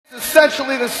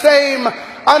essentially the same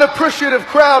unappreciative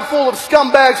crowd full of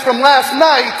scumbags from last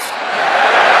night.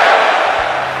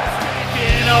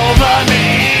 Taking over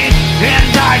me,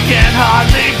 and I can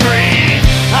hardly breathe.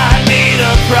 I need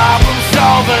a problem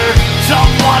solver,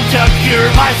 someone to cure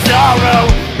my sorrow.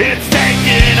 It's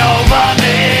taking over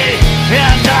me,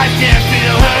 and I can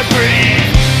feel her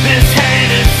breathe. This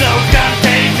hate is so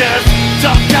contagious,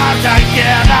 sometimes I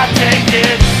cannot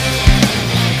take it.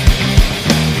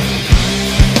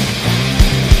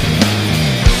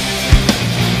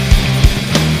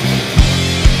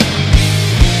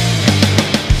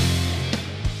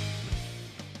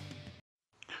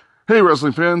 Hey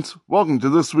wrestling fans, welcome to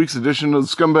this week's edition of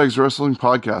the Scumbags Wrestling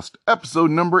Podcast,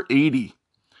 episode number 80.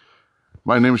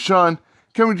 My name is Sean,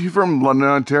 coming to you from London,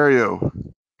 Ontario.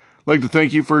 I'd like to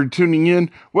thank you for tuning in,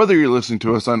 whether you're listening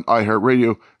to us on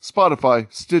iHeartRadio,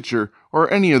 Spotify, Stitcher, or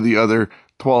any of the other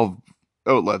 12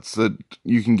 outlets that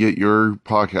you can get your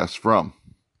podcast from.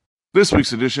 This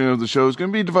week's edition of the show is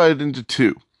going to be divided into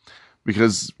two,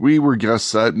 because we were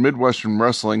guests at Midwestern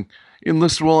Wrestling in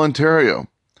Listowel, Ontario.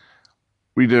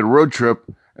 We did a road trip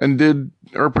and did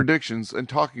our predictions and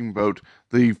talking about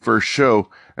the first show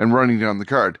and running down the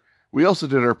card. We also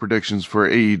did our predictions for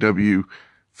AEW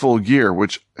Full Gear,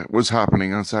 which was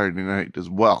happening on Saturday night as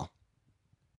well.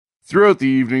 Throughout the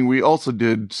evening, we also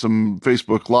did some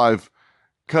Facebook Live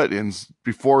cut-ins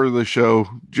before the show,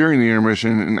 during the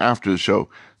intermission, and after the show.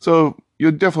 So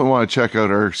you'll definitely want to check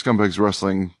out our Scumbags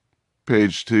Wrestling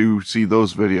page to see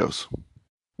those videos.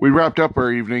 We wrapped up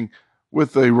our evening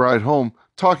with a ride home,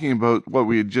 talking about what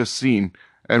we had just seen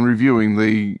and reviewing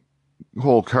the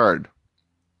whole card.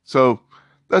 So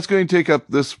that's going to take up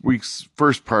this week's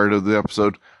first part of the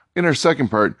episode. In our second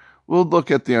part, we'll look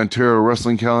at the Ontario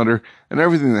wrestling calendar and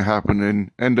everything that happened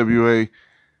in NWA,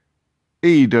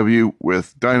 AEW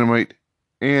with Dynamite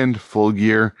and Full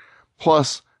Gear,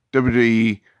 plus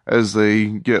WWE as they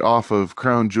get off of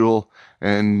Crown Jewel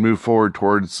and move forward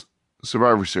towards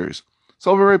Survivor Series. So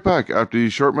I'll be right back after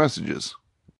these short messages.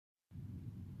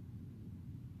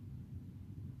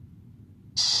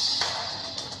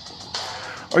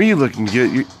 Are you looking to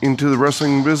get into the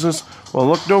wrestling business? Well,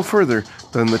 look no further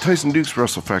than the Tyson Dukes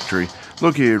Wrestle Factory,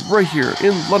 located right here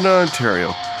in London,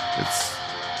 Ontario.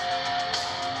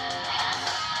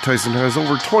 Tyson has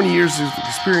over 20 years of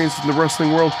experience in the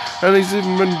wrestling world, and he's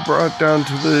even been brought down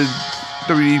to the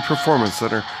WWE Performance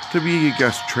Center to be a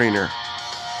guest trainer.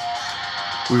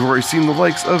 We've already seen the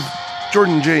likes of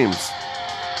Jordan James,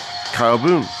 Kyle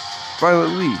Boone, Violet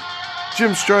Lee,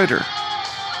 Jim Strider,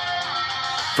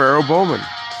 Pharaoh Bowman,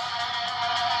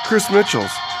 Chris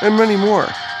Mitchells, and many more.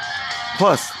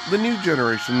 Plus, the new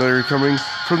generation that are coming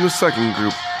from the second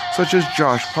group, such as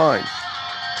Josh Pine,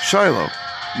 Shiloh,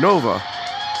 Nova,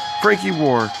 Frankie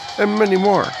Ward, and many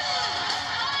more.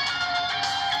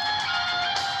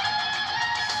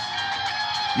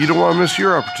 You don't want to miss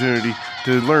your opportunity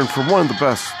to learn from one of the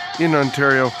best in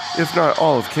Ontario, if not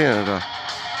all of Canada,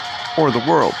 or the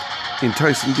world, in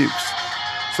Tyson Dukes.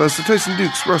 So that's the Tyson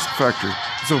Dukes Wrestle Factory.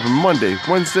 It's open Monday,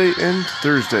 Wednesday, and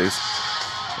Thursdays,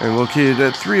 and located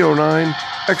at 309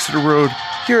 Exeter Road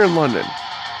here in London.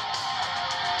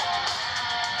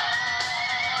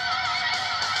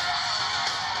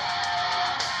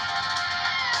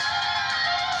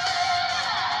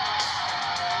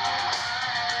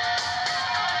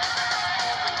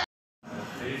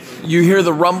 You hear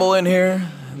the rumble in here?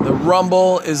 The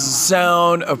rumble is the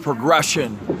sound of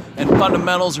progression, and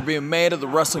fundamentals are being made at the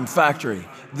Wrestling Factory.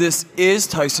 This is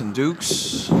Tyson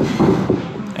Dukes,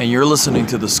 and you're listening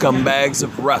to the Scumbags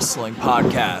of Wrestling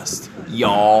podcast,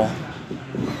 y'all.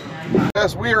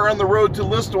 Yes, we are on the road to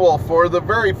Listowel for the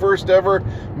very first ever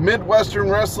Midwestern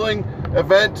Wrestling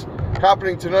event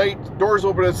happening tonight. Doors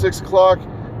open at 6 o'clock,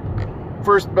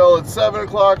 first bell at 7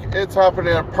 o'clock. It's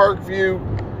happening at Parkview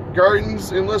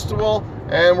Gardens in Listowel,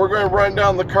 and we're going to run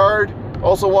down the card.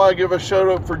 Also want to give a shout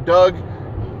out for Doug,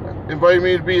 invited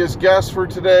me to be his guest for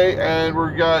today, and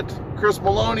we got Chris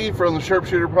Maloney from the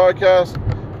Sharpshooter Podcast,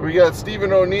 we got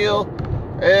Stephen O'Neill,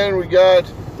 and we got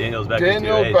Daniel's back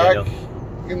Daniel hey, back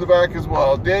Daniel. in the back as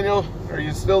well. Daniel, are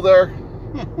you still there?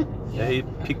 Yeah, he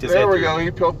peeked his head There we through. go,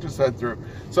 he poked his head through.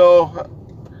 So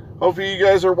hopefully you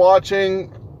guys are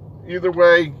watching. Either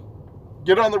way,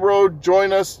 get on the road,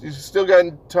 join us. You still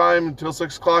got time until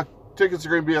 6 o'clock. Tickets are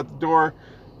going to be at the door.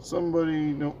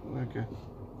 No, okay.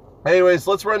 Anyways,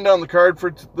 let's run down the card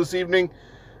for this evening.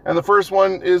 And the first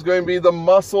one is going to be The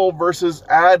Muscle versus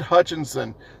Ad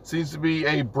Hutchinson. Seems to be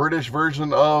a British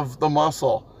version of The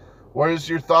Muscle. What is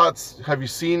your thoughts? Have you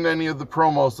seen any of the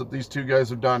promos that these two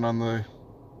guys have done on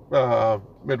the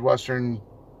Midwestern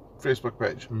Facebook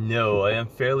page? No, I am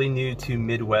fairly new to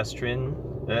Midwestern.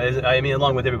 I mean,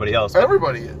 along with everybody else. But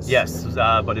Everybody is. yes,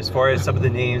 but as far as some of the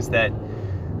names that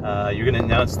you're going to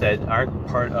announce that aren't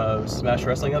part of Smash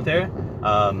Wrestling out there,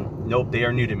 nope, they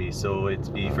are new to me. So it's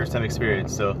the first time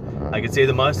experience. So I could say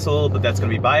the Muscle, but that's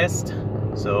going to be biased.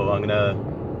 So I'm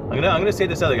gonna say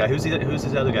this other guy. Who's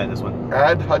this other guy in this one?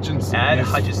 Ad Hutchinson. Ad He's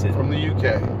Hutchinson. from the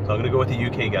UK. So I'm gonna go with the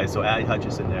UK guy. So Ad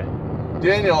Hutchinson there.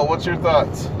 Daniel, what's your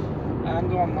thoughts? I'm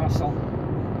going Muscle.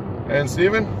 And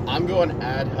Steven? I'm going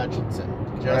Ad Hutchinson.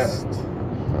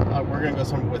 We're gonna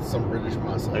go with some British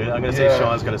Muscle. I'm gonna say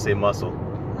Sean's gonna say Muscle.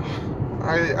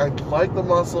 I like the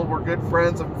Muscle. We're good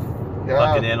friends.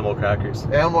 Fucking animal crackers.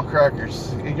 Animal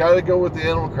crackers. You got to go with the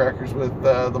animal crackers with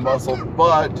the Muscle,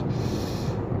 but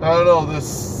I don't know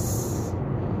this.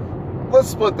 Let's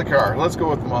split the car. Let's go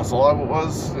with the Muscle. I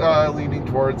was leaning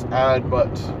towards Ad, but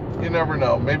you never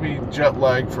know. Maybe jet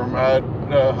lag from Ad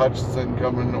Hutchinson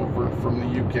coming over from the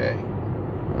UK.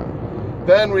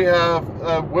 Then we have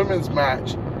a women's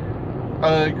match.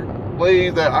 A lady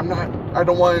that I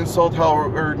don't want to insult how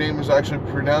her name is actually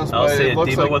pronounced, I'll but say it looks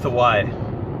Diva like with a Y.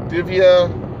 Divya.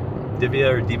 Divya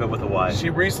or Diva with a Y. She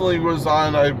recently was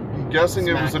on, I'm guessing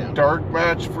it was a SmackDown. dark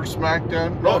match for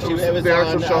SmackDown. No, it it was the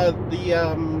actual show. on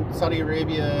the Saudi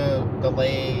Arabia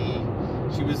delay.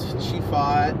 She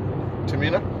fought.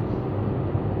 Tamina?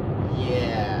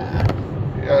 Yeah.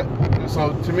 Yeah.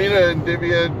 So Tamina and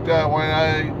Divya went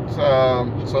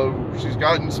out. So she's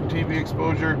gotten some TV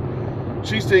exposure.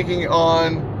 She's taking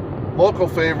on local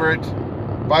favorite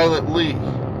Violet Lee.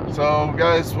 So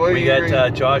guys, what are We you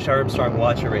got Josh Armstrong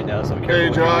watching right now, so be Hey careful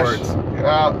with your Josh. words.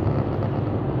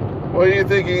 What are you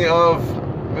thinking of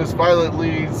Miss Violet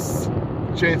Lee's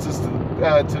chances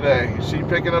today? Is she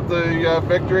picking up the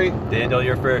victory? Daniel,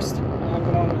 you're first. I'm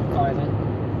going with Violet.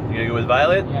 You gonna go with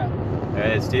Violet? Yeah. All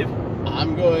right, Steve.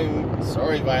 I'm going.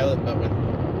 Sorry, Violet, but with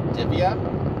Divya.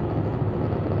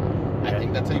 I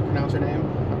think that's how you pronounce her name.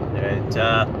 All right,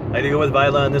 I gotta go with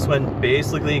Violet on this one,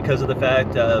 basically because of the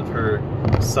fact of her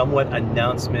somewhat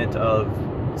announcement of,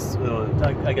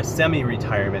 I guess,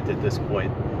 semi-retirement at this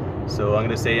point. So I'm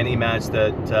gonna say any match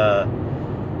that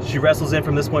she wrestles in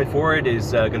from this point forward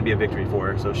is gonna be a victory for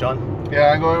her. So Sean?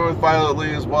 Yeah, I'm going with Violet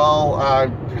Lee as well. I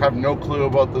have no clue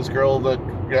about this girl that,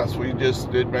 yes, we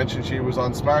just did mention she was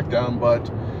on SmackDown,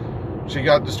 but she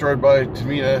got destroyed by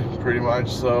Tamina pretty much.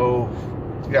 So,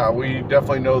 yeah, we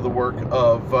definitely know the work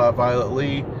of Violet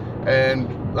Lee. And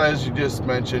as you just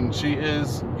mentioned, she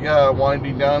is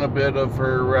winding down a bit of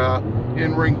her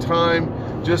in-ring time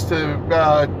just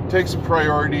to take some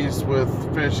priorities with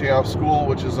finishing off school,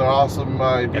 which is an awesome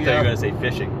I thought you were idea. gonna say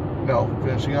fishing. No,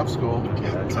 finishing off school. Okay,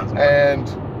 that sounds good. And,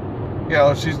 you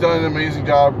know, she's done an amazing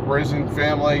job raising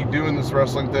family, doing this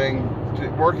wrestling thing,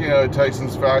 working at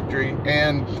Tyson's factory,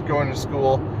 and going to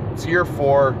school. It's year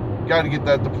 4. Got to get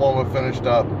that diploma finished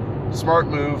up. Smart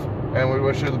move, and we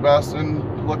wish her the best,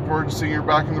 and look forward to seeing her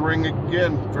back in the ring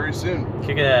again very soon.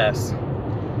 Kicking ass.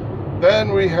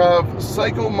 Then we have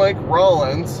Psycho Mike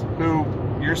Rollins, who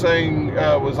you're saying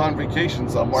was on vacation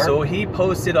somewhere. So he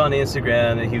posted on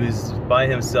Instagram that he was by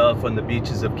himself on the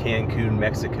beaches of Cancun,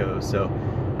 Mexico. So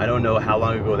I don't know how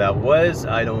long ago that was.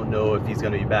 I don't know if he's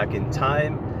going to be back in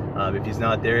time. If he's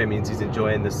not there, it means he's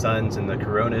enjoying the suns and the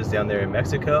coronas down there in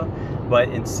Mexico. But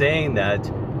in saying that,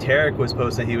 Tarek was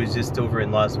posting he was just over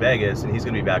in Las Vegas and he's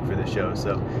going to be back for the show.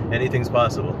 So anything's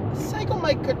possible. Psycho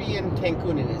Mike could be in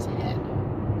Cancun in his head.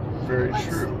 Very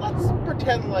true. Let's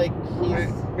pretend like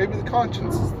he's. Maybe the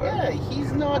conscience is there. Yeah,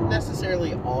 he's not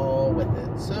necessarily all with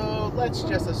it. So let's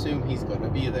just assume he's going to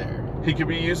be there. He could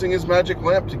be using his magic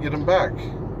lamp to get him back.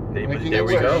 Making There a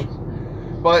we wish. go.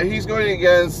 But he's going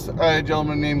against a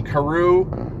gentleman named Karu.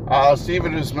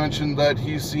 Steven has mentioned that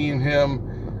he's seen him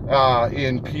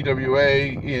in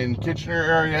PWA in Kitchener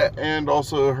area, and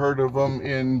also heard of him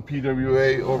in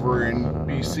PWA over in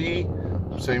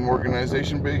BC. Same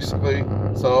organization, basically.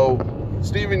 So,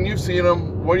 Steven, you've seen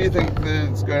him. What do you think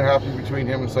is going to happen between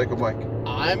him and Psycho Mike?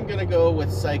 I'm going to go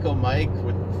with Psycho Mike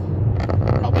with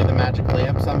probably the magic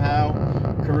lamp somehow.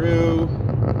 Karu,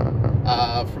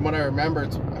 from what I remember,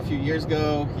 it's a few years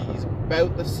ago. He's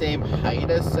about the same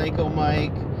height as Psycho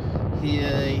Mike.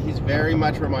 He's very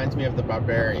much reminds me of the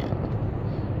Barbarian.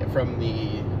 From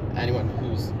anyone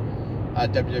who's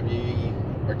WWE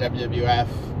or WWF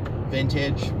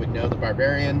vintage would know the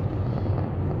Barbarian.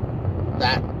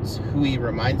 That's who he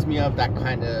reminds me of. That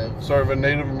kind of Sort of a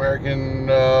Native American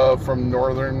from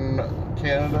northern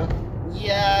Canada.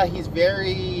 Yeah, he's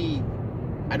very.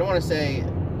 I don't want to say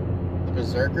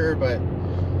berserker, but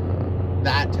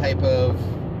that type of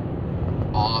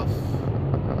off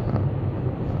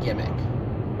gimmick.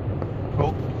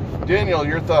 Cool. Daniel,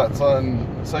 your thoughts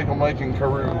on Psycho Mike and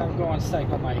Carew? I'm going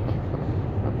Psycho Mike.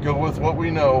 Go with what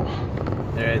we know. All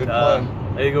right, Good plan.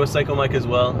 I'm gonna go with Psycho Mike as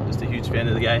well. Just a huge fan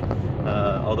of the guy.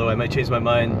 Although I might change my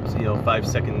mind, 5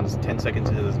 seconds, 10 seconds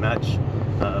into this match.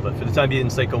 But for the time being,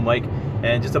 Psycho Mike.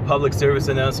 And just a public service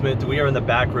announcement: we are in the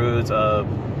back roads of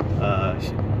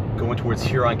going towards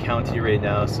Huron County right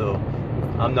now, so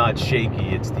I'm not shaky.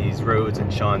 It's these roads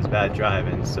and Sean's bad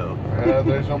driving. So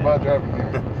There's no bad driving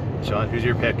here. Sean, who's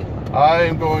your pick? I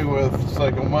am going with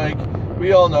Psycho Mike.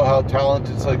 We all know how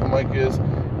talented Psycho Mike is,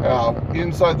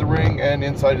 inside the ring and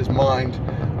inside his mind.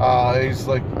 He's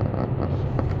like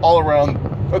all around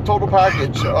a total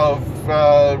package of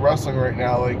wrestling right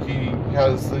now. Like, he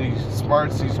has the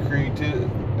smarts, he's creative,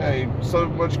 so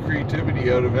much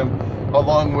creativity out of him,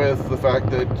 along with the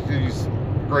fact that he's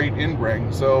great in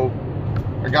ring. So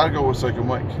I gotta go with Psycho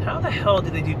Mike. How the hell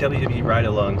did they do WWE ride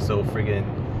along so friggin'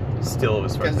 still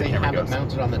as far Because as the they camera have it goes?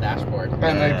 mounted on the dashboard.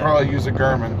 And they probably use a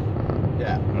Garmin.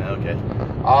 Yeah.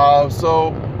 Okay.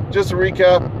 So, just to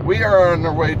recap, we are on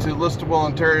our way to Listowel,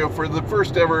 Ontario for the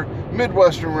first ever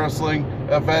Midwestern Wrestling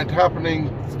event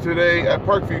happening today at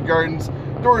Parkview Gardens.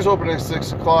 Doors open at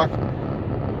 6 o'clock.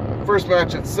 First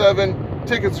match at 7.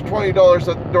 Tickets are $20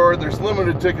 at the door. There's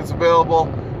limited tickets available,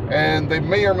 and they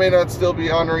may or may not still be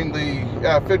honoring the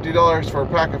 $50 for a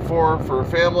pack of 4 for a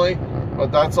family,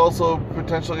 but that's also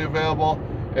potentially available.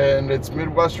 And it's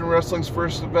Midwestern Wrestling's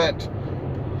first event.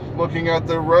 Looking at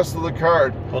the rest of the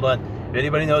card. Hold on. If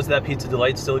anybody knows that Pizza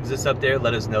Delight still exists up there,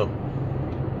 let us know.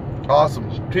 Awesome.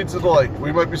 Pizza Delight.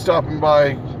 We might be stopping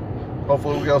by.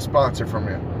 Hopefully we'll get a sponsor from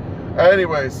you.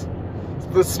 Anyways,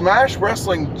 the Smash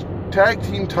Wrestling Tag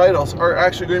Team titles are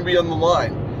actually going to be on the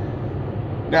line.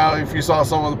 Now, if you saw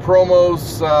some of the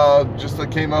promos just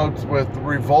that came out with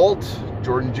Revolt,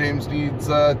 Jordan James needs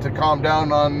to calm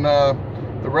down on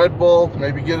the Red Bull,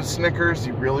 maybe get a Snickers.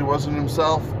 He really wasn't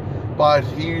himself, but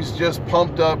he's just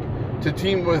pumped up to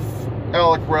team with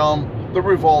Alec Realm, the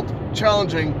Revolt,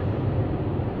 challenging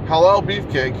Halal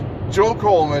Beefcake, Joe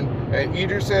Coleman, and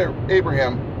Idris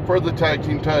Abraham for the tag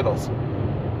team titles.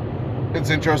 It's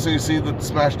interesting to see that the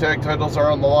Smash tag titles are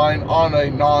on the line on a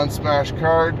non-Smash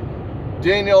card.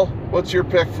 Daniel, what's your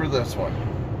pick for this one?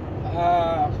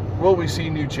 Will we see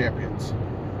new champions?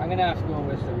 I'm gonna have to go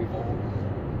with the Revolt.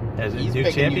 As in He's new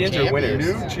picking new champions or winners?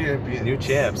 New Yeah. champions. New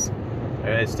champs.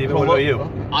 All right, Steven, what about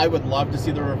you? I would love to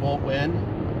see the Revolt win,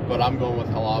 but I'm going with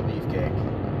Halal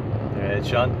Beefcake. All right,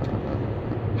 Sean.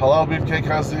 Halal Beefcake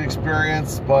has the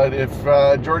experience, but if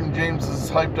Jordan James is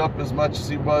hyped up as much as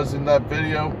he was in that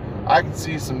video, I can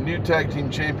see some new tag team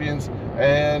champions,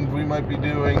 and we might be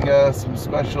doing some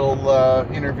special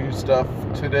interview stuff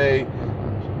today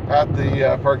at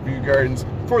the Parkview Gardens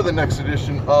for the next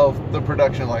edition of the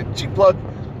production line. Cheap plug.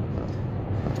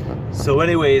 So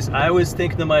anyways, I was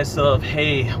thinking to myself,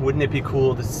 hey, wouldn't it be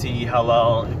cool to see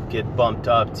Halal get bumped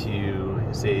up to,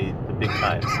 say, the big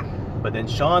times? But then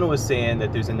Sean was saying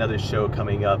that there's another show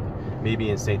coming up, maybe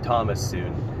in St. Thomas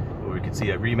soon, where we could see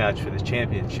a rematch for the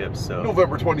championship. So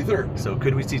November 23rd. So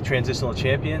could we see transitional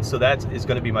champions? So that is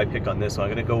going to be my pick on this one.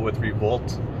 I'm going to go with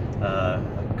Revolt.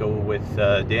 Go with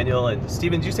Daniel and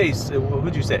Steven. Did you say,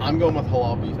 who'd you say? I'm going with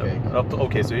Halal Beefcake.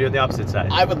 Okay, so you're on the opposite side.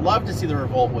 I would love to see the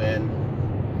Revolt win,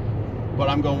 but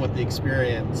I'm going with the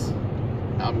experience.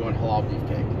 I'm going Halal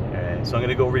Beefcake. Alright, so I'm going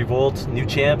to go Revolt, new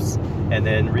champs, and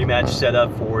then rematch set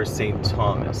up for St.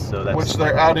 Thomas. So that's Which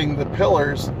they're adding the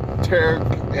pillars,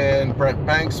 Tarek and Brent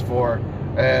Banks for,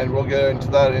 and we'll get into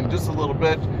that in just a little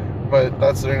bit, but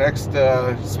that's their next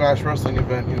Smash Wrestling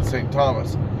event in St.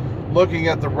 Thomas. Looking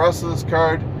at the rest of this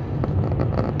card,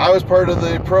 I was part of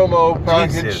the promo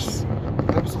package. Jesus.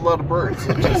 There was a lot of birds.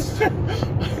 It just,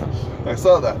 I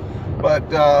saw that.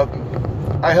 But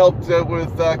I helped out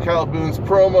with Kyle Boone's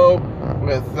promo,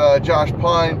 with Josh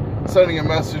Pine, sending a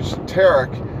message to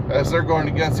Tarek as they're going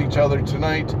against each other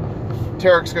tonight.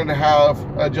 Tarek's going to have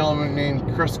a gentleman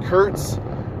named Chris Kurtz.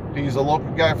 He's a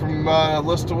local guy from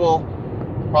Listowel,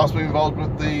 possibly involved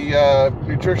with the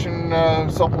nutrition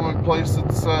supplement place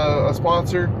that's a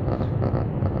sponsor.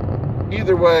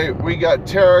 Either way, we got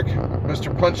Tarek,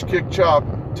 Mr. Punch Kick Chop,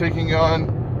 taking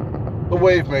on the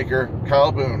Wave Maker,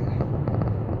 Kyle Boone.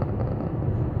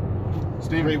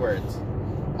 Steve? 3 words.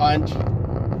 Punch,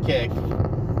 kick,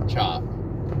 chop.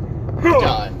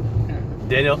 Done.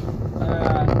 Daniel?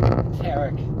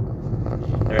 Tarek.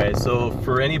 Alright, so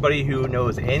for anybody who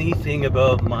knows anything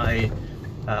about my,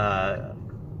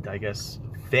 I guess,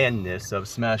 fanness of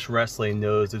Smash Wrestling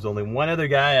knows there's only one other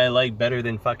guy I like better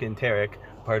than fucking Tarek,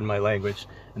 pardon my language,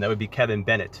 and that would be Kevin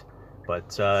Bennett.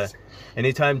 But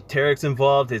anytime Tarek's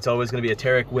involved, it's always going to be a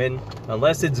Tarek win,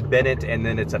 unless it's Bennett, and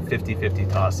then it's a 50-50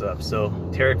 toss-up. So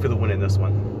Tarek for the win in this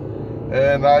one.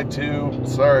 And I too,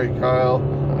 sorry Kyle,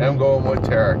 am going with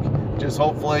Tarek. Just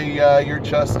hopefully your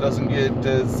chest doesn't get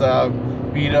as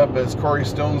beat up as Corey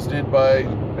Stones did by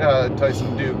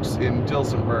Tyson Dukes in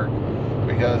Tilsonburg.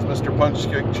 Because Mr. Punch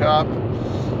Kick Chop,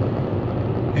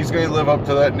 he's going to live up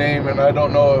to that name, and I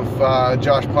don't know if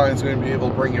Josh Pine's going to be able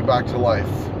to bring you back to life,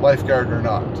 lifeguard or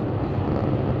not.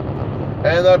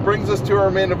 And that brings us to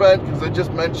our main event, because I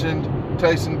just mentioned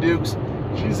Tyson Dukes.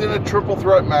 He's in a triple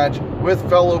threat match with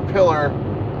fellow pillar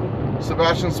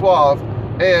Sebastian Suave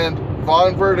and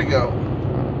Von Vertigo.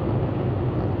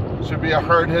 Should be a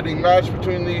hard-hitting match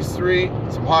between these three.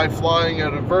 Some high flying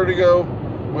out of Vertigo.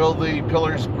 Will the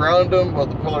pillars ground them? Will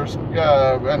the pillars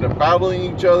end up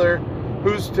battling each other?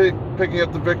 Who's picking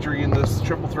up the victory in this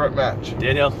triple threat match?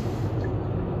 Daniel?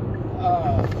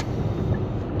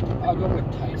 I'll go with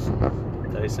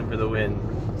Tyson. Tyson for the win.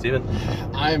 Steven?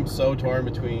 I'm so torn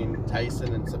between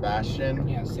Tyson and Sebastian.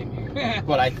 Yeah, same here.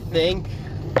 But I think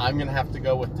I'm going to have to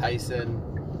go with Tyson.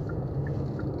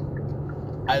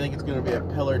 I think it's going to be a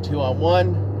pillar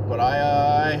 2-on-1, but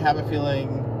I have a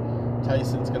feeling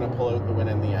Tyson's going to pull out the win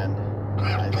in the end.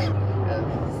 I think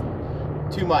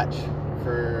it's too much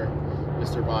for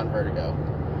Mr. Von Vertigo.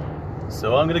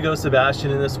 So I'm going to go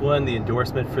Sebastian in this one, the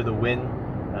endorsement for the win.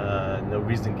 No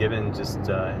reason given, just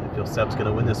I feel Seb's going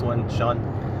to win this one. Sean?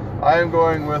 I am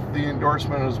going with the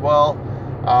endorsement as well.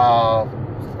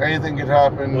 Anything could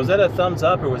happen. Was that a thumbs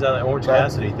up, or was that an Orange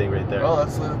Cassidy thing right there? Oh,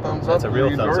 that's the thumbs up. That's a real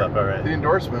thumbs up, all right. The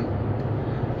endorsement.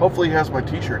 Hopefully he has my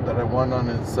t-shirt that I won on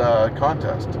his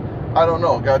contest. I don't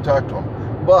know, gotta talk to him.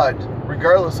 But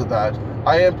regardless of that,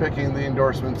 I am picking the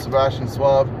endorsement, Sebastian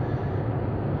Suave.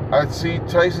 I see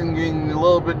Tyson getting a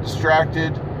little bit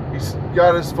distracted. He's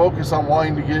got his focus on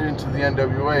wanting to get into the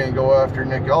NWA and go after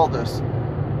Nick Aldis.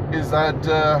 Is that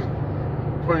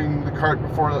putting the cart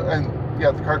before the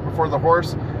cart before the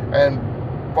horse? And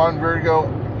Von Vertigo,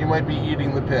 he might be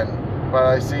eating the pin. But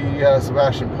I see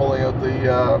Sebastian pulling out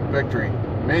the victory.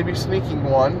 Maybe sneaking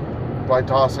one by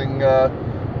tossing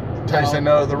Tyson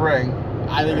out of the ring.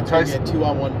 I think it's going to be a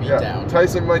 2-on-1 beatdown.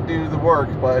 Tyson might do the work,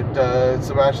 but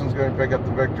Sebastian's going to pick up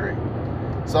the victory.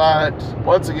 So that,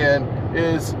 once again,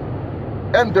 is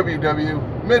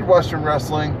MWW Midwestern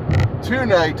Wrestling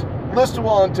tonight,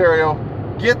 Listowel, Ontario.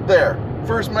 Get there.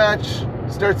 First match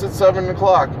starts at 7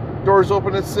 o'clock. Doors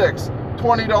open at 6.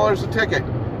 $20 a ticket.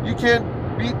 You can't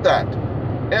beat that.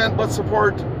 And let's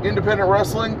support independent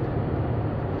wrestling,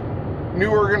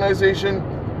 new organization,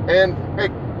 and hey,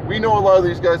 we know a lot of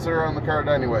these guys that are on the card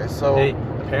anyway, so... Hey,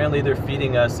 apparently they're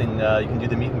feeding us, and you can do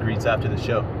the meet and greets after the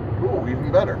show. Ooh,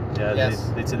 even better. Yeah,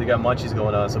 yes. They said they got munchies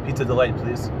going on, so Pizza Delight,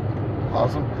 please.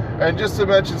 Awesome. And just to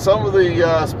mention some of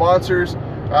the sponsors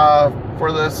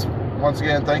for this, once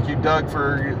again, thank you, Doug,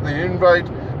 for the invite,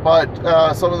 but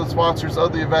some of the sponsors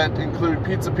of the event include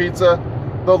Pizza Pizza,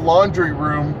 The Laundry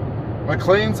Room,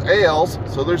 McLean's Ales,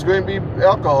 so there's going to be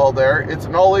alcohol there. It's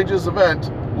an all-ages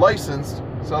event, licensed,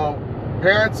 so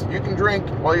parents, you can drink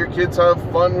while your kids have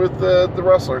fun with the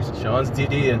wrestlers. Sean's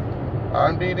DD and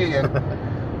I'm DD and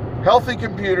Healthy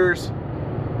Computers,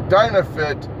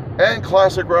 Dynafit, and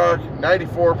Classic Rock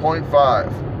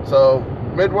 94.5. So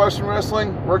Midwestern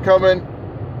Wrestling, we're coming.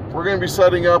 We're going to be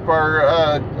setting up our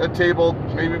a table,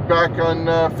 maybe back on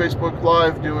Facebook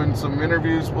Live, doing some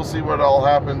interviews. We'll see what all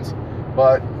happens,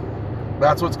 but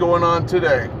that's what's going on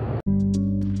today.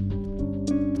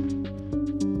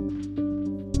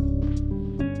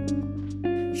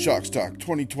 Shockstock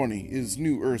 2020 is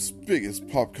New Earth's biggest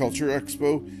pop culture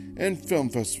expo and film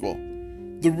festival.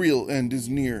 The real end is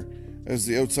near, as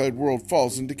the outside world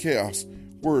falls into chaos.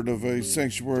 Word of a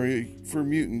sanctuary for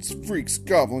mutants, freaks,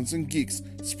 goblins, and geeks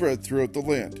spread throughout the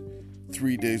land.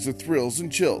 3 days of thrills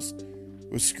and chills,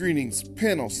 with screenings,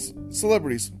 panels,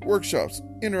 celebrities, workshops,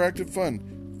 interactive fun,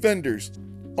 vendors,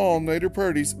 all-nighter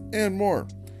parties, and more.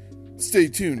 Stay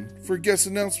tuned for guest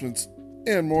announcements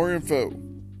and more info.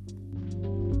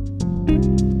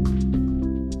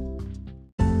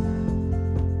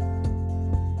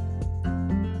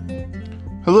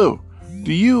 Hello,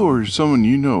 do you or someone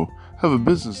you know have a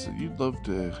business that you'd love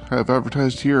to have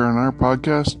advertised here on our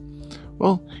podcast?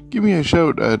 Well, give me a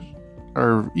shout at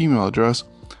our email address,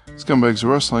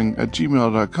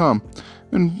 scumbagswrestling@gmail.com,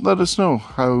 and let us know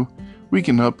how we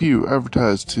can help you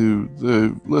advertise to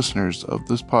the listeners of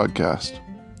this podcast.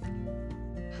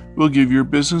 We'll give your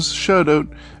business a shout out,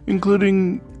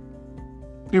 including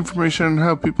information on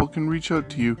how people can reach out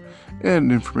to you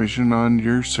and information on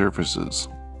your services.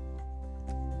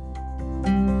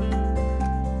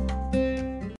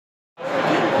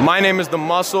 My name is The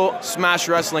Muscle, Smash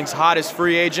Wrestling's hottest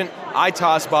free agent. I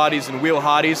toss bodies and wheel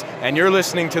hotties, and you're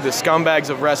listening to the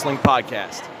Scumbags of Wrestling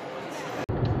podcast.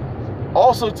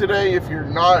 Also today, if you're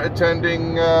not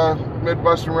attending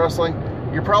Midwestern Wrestling,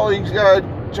 you're probably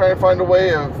trying to find a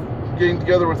way of getting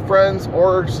together with friends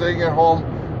or staying at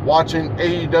home watching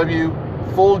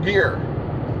AEW Full Gear.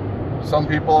 Some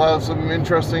people have some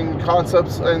interesting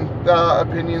concepts and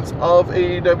opinions of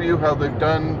AEW, how they've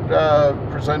done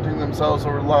presenting themselves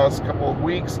over the last couple of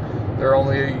weeks. They're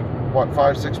only,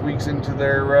 5-6 weeks into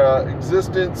their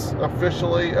existence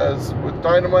officially as with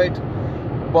Dynamite.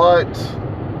 But,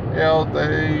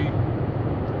 they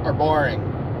Are boring.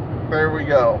 There we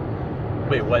go.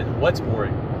 Wait, what's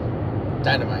boring?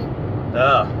 Dynamite.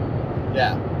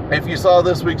 Yeah. If you saw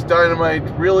this week's Dynamite,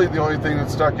 really the only thing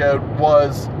that stuck out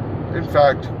was, in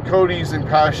fact, Cody's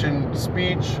impassioned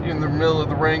speech in the middle of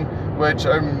the ring, which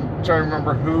I'm trying to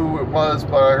remember who it was,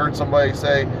 but I heard somebody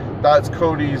say that's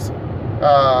Cody's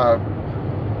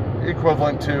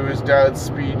equivalent to his dad's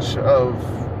speech of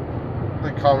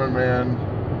the common man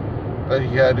that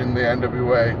he had in the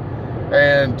NWA.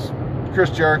 And Chris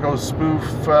Jericho's spoof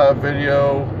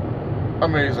video,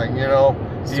 amazing,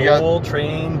 Soul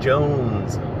Train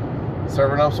Jones.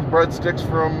 Serving up some breadsticks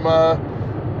from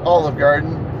Olive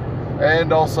Garden.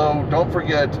 And also, don't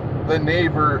forget the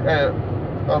neighbor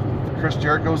of Chris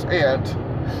Jericho's aunt.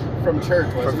 From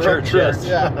church, wasn't it? From church, yes.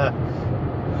 Yeah.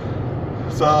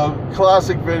 So,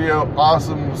 classic video,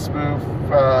 awesome spoof,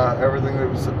 everything that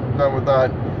was done with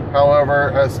that.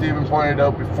 However, as Steven pointed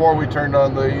out before we turned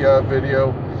on the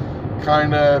video,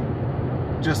 kind of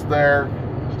just there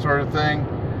sort of thing.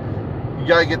 You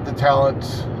gotta get the talent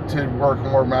to work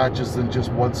more matches than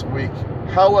just once a week.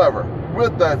 However,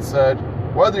 with that said,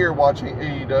 whether you're watching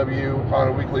AEW on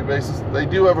a weekly basis, they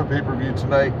do have a pay-per-view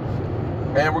tonight,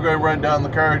 and we're going to run down the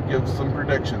card, give some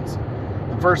predictions.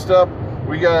 First up,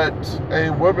 we got a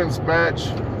women's match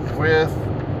with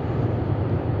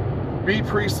Bea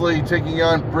Priestley taking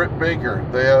on Britt Baker.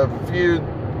 They have a feud.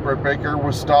 Britt Baker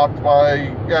was stopped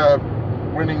by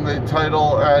winning the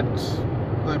title at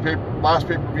the last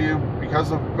pay-per-view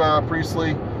because of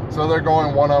Priestley, so they're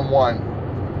going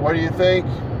one-on-one. What do you think?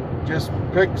 Just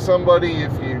pick somebody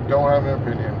if you don't have an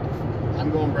opinion.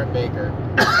 I'm going Britt Baker.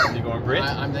 You going Britt?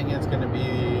 I'm thinking it's going to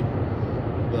be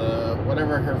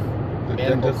whatever her The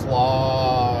mandible dentist?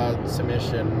 claw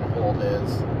submission hold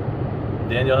is.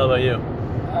 Daniel, how about you?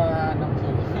 No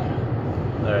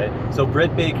clue. All right. So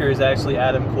Britt Baker is actually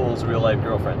Adam Cole's real-life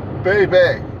girlfriend.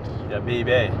 Baby! Yeah,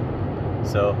 baby.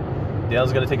 So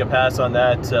Daniel's going to take a pass on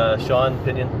that. Sean,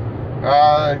 opinion?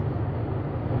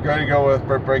 I'm going to go with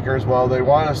Britt Baker as well. They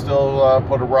want to still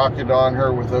put a rocket on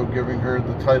her without giving her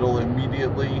the title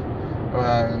immediately.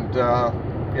 And,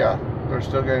 they're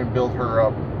still going to build her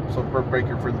up. So Britt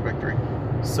Baker for the victory.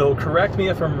 So correct me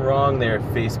if I'm wrong there,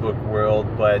 Facebook world,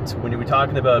 but when you were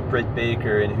talking about Britt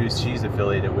Baker and who she's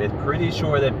affiliated with, pretty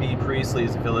sure that Bea Priestley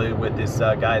is affiliated with this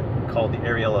guy called the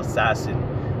Aerial Assassin,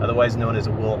 otherwise known as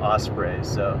Will Ospreay.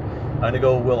 So I'm going to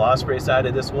go Will Ospreay side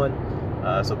of this one.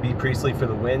 So Bea Priestley for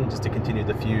the win, just to continue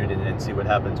the feud and see what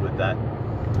happens with that.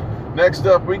 Next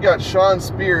up, we got Shawn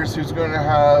Spears, who's going to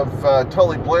have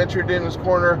Tully Blanchard in his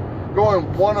corner,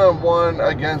 going one-on-one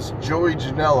against Joey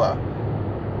Janela.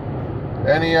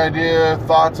 Any idea,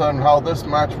 thoughts on how this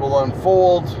match will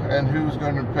unfold and who's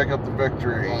going to pick up the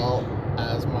victory? Well,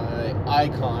 as my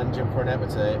icon, Jim Cornette,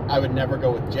 would say, I would never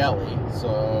go with Jelly.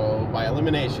 So, by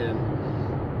elimination,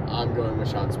 I'm going with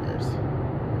Shawn Spears.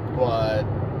 But,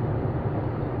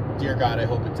 dear God, I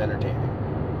hope it's entertaining.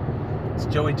 It's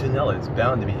Joey Janela. It's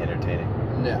bound to be entertaining.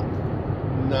 No,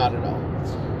 not at all.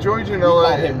 Joey We call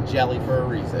Janela, him Jelly for a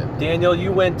reason. Daniel,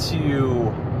 you went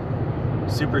to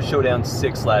Super Showdown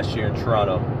 6 last year in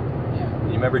Toronto. Yeah.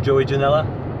 You remember Joey Janela?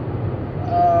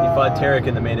 He fought Tarek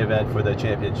in the main event for the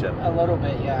championship. A little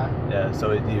bit, yeah. Yeah,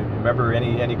 so do you remember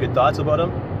any good thoughts about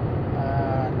him?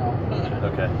 No.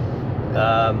 Okay.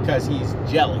 Because he's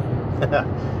Jelly.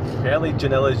 Apparently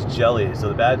Janela's jelly, so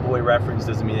the bad boy reference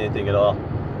doesn't mean anything at all.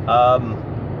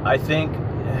 I think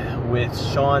with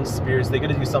Shawn Spears, they got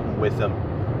to do something with him.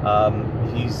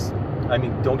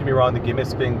 Don't get me wrong, the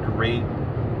gimmick's been great.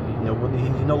 You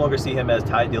no longer see him as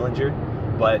Ty Dillinger,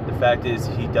 but the fact is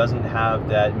he doesn't have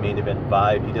that main event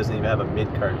vibe. He doesn't even have a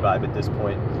mid-card vibe at this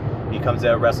point. He comes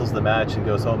out, wrestles the match, and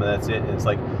goes home, and that's it. And it's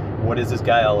like, what is this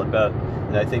guy all about?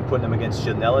 And I think putting him against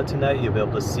Janela tonight, you'll be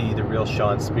able to see the real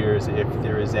Shawn Spears if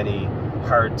there is any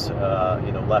heart,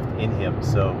 left in him.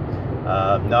 So,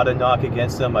 not a knock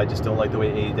against him. I just don't like the way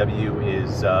AEW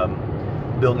is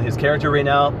building his character right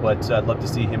now. But I'd love to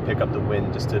see him pick up the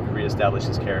win just to reestablish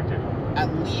his character. At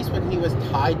least when he was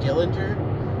Ty Dillinger,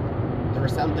 the there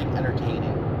was something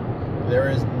entertaining. There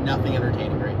is nothing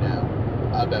entertaining right now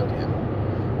about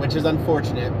him, which is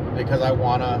unfortunate because I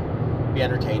want to be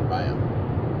entertained by him.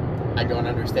 I don't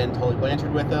understand Tully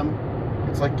Blanchard with him.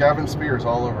 It's like Gavin Spears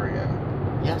all over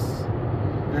again. Yes.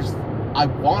 I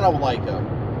want to like him.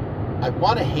 I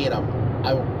want to hate him.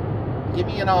 Give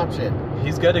me an option.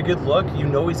 He's got a good look. You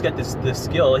know he's got this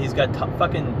skill. He's got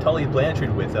fucking Tully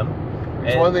Blanchard with him.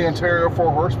 He's one of the Ontario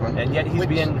Four Horsemen. And yet he's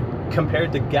being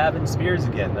compared to Gavin Spears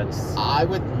again. I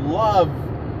would love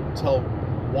to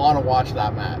want to watch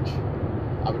that match.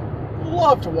 I would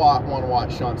love to want to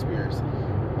watch Sean Spears.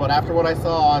 But after what I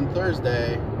saw on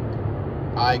Thursday,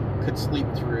 I could sleep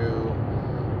through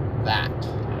that.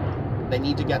 They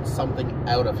need to get something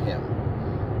out of him.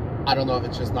 I don't know if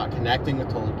it's just not connecting with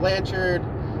Tully Blanchard.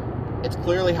 It's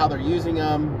clearly how they're using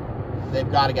him.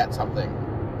 They've got to get something.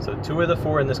 So 2 of the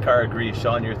 4 in this car agree.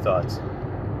 Sean, your thoughts?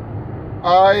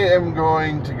 I am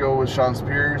going to go with Sean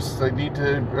Spears. They need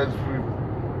to, as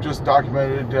we've just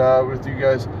documented with you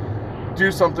guys,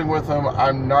 do something with him.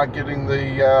 I'm not getting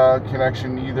the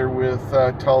connection either with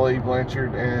Tully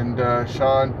Blanchard and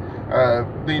Sean.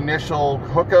 The initial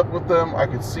hookup with them I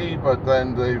could see, but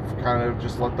then they've kind of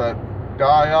just let that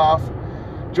die off.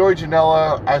 Joey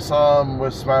Janela, I saw him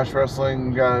with Smash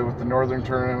Wrestling with the Northern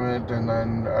Tournament, and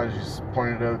then, as you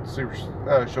pointed out, Super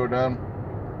Showdown.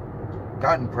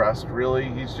 Not impressed, really.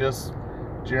 He's just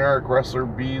generic wrestler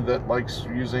B that likes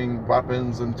using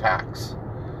weapons and tacks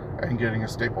and getting a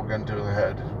staple gun to the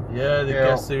head. Yeah, I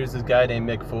guess there's this guy named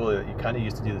Mick Foley that he kind of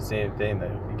used to do the same thing,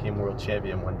 that became world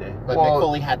champion one day. But Mick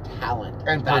Foley had talent.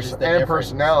 And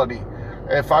personality.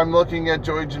 If I'm looking at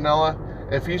Joey Janela,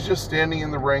 if he's just standing in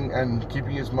the ring and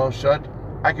keeping his mouth shut,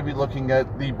 I could be looking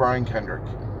at the Brian Kendrick.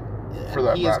 For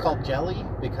that he matter. is called Jelly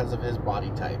because of his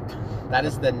body type. That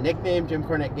is the nickname Jim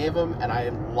Cornette gave him, and I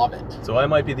love it. So I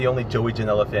might be the only Joey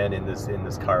Janela fan in this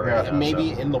car right now.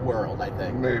 Maybe in the world, I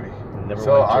think. Maybe. Never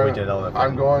mind Joey Janela fan.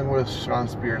 I'm going with Sean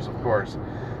Spears, of course.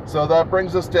 So that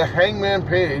brings us to Hangman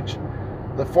Page,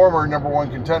 the former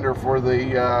 #1 contender for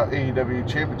the AEW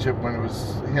Championship when it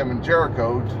was him and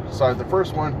Jericho decided the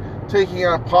first one, taking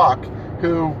on Pac,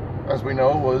 who, as we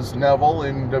know, was Neville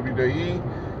in WWE.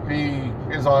 He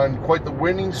is on quite the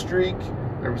winning streak.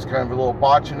 There was kind of a little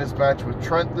botch in his match with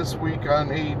Trent this week on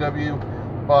AEW,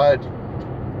 but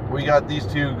we got these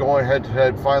two going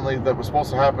head-to-head finally. That was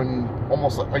supposed to happen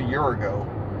almost a year ago.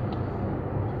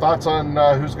 Thoughts on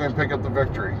who's going to pick up the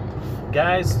victory?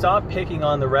 Guys, stop picking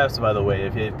on the refs, by the way.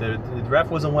 If the ref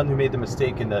wasn't one who made the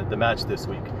mistake in the match this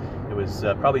week, it was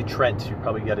probably Trent who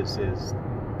probably got his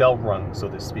bell rung, so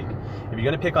to speak. If you're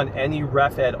going to pick on any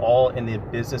ref at all in the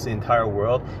business, the entire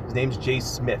world, his name's Jay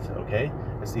Smith, okay?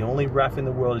 It's the only ref in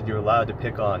the world that you're allowed to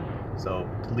pick on. So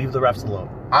leave the refs alone.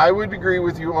 I would agree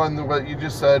with you on what you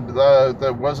just said.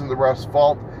 That wasn't the ref's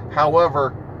fault.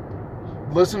 However,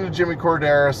 listen to Jimmy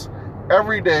Corderas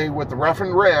every day with the Ref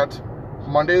and Rant,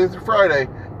 Monday through Friday,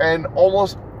 and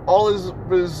almost all his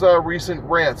recent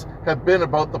rants have been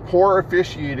about the poor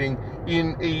officiating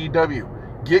in AEW.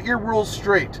 Get your rules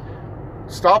straight.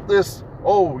 Stop this,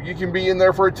 oh, you can be in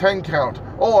there for a 10 count.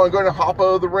 Oh, I'm going to hop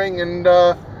out of the ring and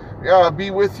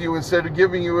be with you instead of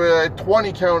giving you a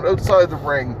 20 count outside the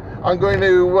ring. I'm going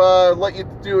to let you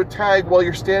do a tag while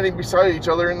you're standing beside each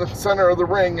other in the center of the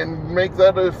ring and make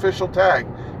that an official tag.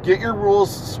 Get your rules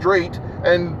straight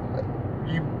and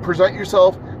you present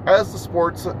yourself as the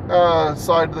sports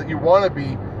side that you want to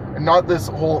be, and not this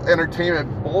whole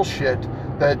entertainment bullshit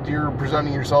that you're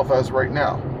presenting yourself as right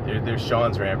now. There's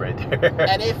Sean's rant right there.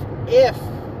 And if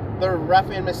the ref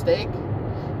made a mistake,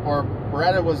 or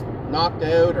Beretta was knocked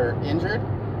out or injured,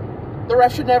 the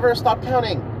ref should never stop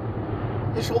counting.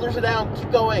 His shoulders are down,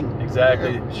 keep going.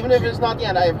 Exactly. Even if it's not the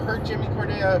end. I've heard Jimmy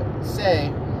Cornette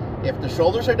say, if the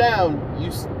shoulders are down,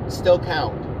 you still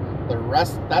count.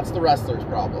 That's the wrestler's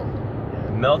problem.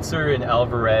 Meltzer and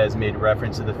Alvarez made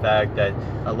reference to the fact that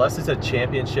unless it's a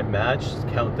championship match,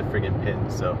 count the friggin'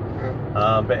 pin. So,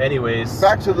 but anyways,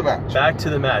 back to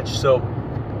the match. So,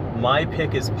 my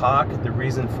pick is Pac. The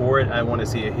reason for it, I want to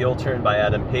see a heel turn by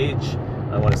Adam Page.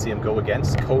 I want to see him go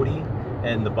against Cody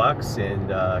and the Bucks and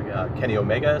Kenny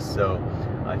Omega. So,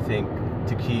 I think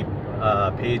to keep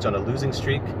Page on a losing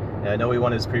streak. And I know he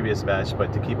won his previous match,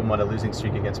 but to keep him on a losing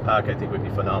streak against Pac, I think would be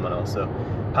phenomenal. So,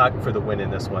 Pac for the win in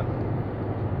this one.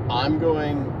 I'm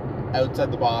going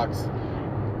outside the box,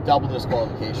 double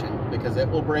disqualification, because it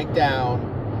will break down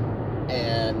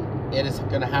and it is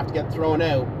going to have to get thrown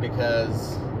out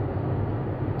because...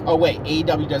 Oh, wait,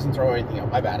 AEW doesn't throw anything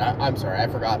out. My bad. I'm sorry. I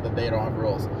forgot that they don't have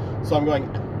rules. So I'm going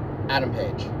Adam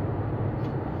Page.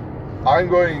 I'm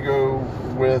going to go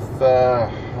with...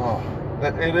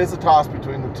 it is a toss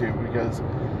between the two because,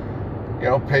 you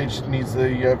know, Page needs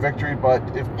the victory, but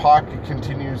if Pac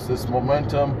continues this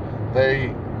momentum,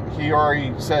 he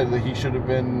already said that he should have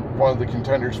been one of the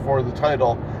contenders for the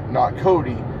title, not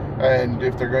Cody. And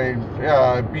if they're going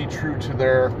to be true to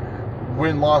their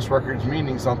win-loss records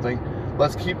meaning something,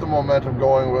 let's keep the momentum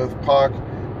going with Pac,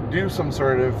 do some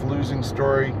sort of losing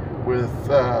story with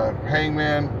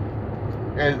Hangman.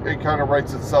 It kind of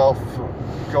writes itself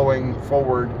going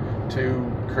forward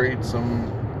to create some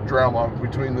drama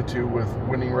between the two with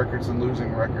winning records and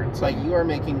losing records. But you are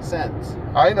making sense.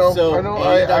 I know. So I know.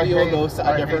 AEW will go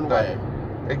a different way.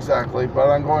 Exactly, but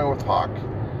I'm going with Pac.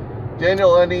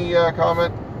 Daniel, any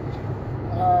comment?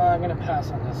 I'm going to pass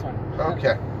on this one.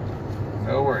 Okay.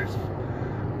 No worries.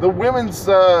 The women's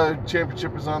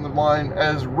championship is on the line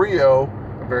as Rio,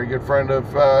 a very good friend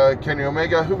of Kenny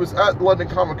Omega, who was at London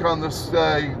Comic Con this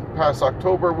past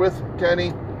October with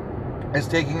Kenny, is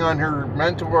taking on her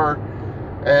mentor,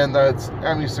 and that's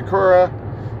Emi Sakura,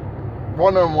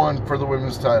 one-on-one for the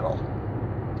women's title.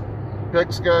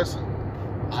 Picks, guys?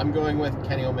 I'm going with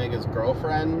Kenny Omega's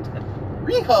girlfriend,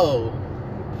 Riho.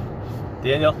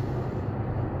 Daniel?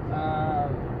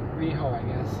 Riho, I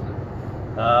guess.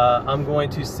 I'm going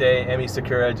to say Emi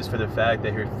Sakura just for the fact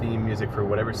that her theme music, for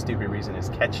whatever stupid reason, is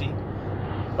catchy.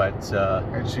 But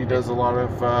and she does a lot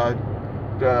of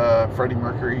Freddie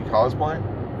Mercury cosplay.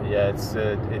 Yeah,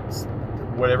 it's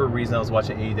whatever reason I was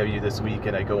watching AEW this week,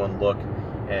 and I go and look,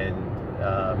 and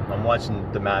I'm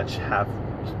watching the match half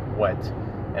wet,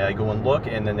 and I go and look,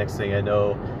 and the next thing I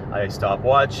know, I stop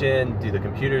watching, do the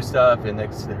computer stuff, and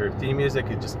next to her theme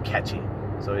music is just catchy.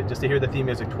 So just to hear the theme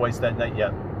music twice that night,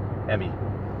 yeah, Emmy.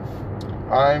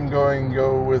 I'm going to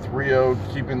go with Rio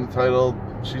keeping the title.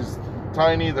 She's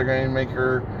tiny. They're going to make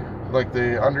her like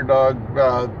the underdog,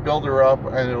 build her up,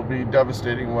 and it'll be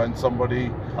devastating when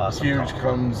somebody huge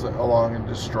comes along and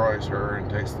destroys her and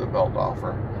takes the belt off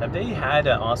her. Have they had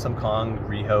an Awesome Kong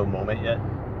Riho moment yet?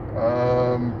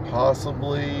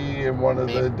 Possibly in one of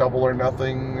the Double or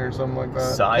Nothing or something like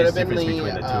that. Size difference between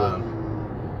the two of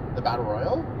them. The Battle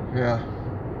Royal? Yeah.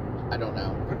 I don't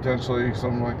know. Potentially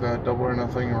something like that, Double or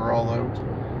Nothing or All Out.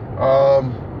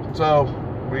 So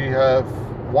we have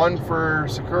 1 for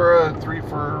Sakura, 3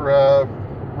 for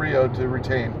Rio to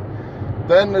retain.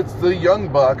 Then it's the Young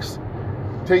Bucks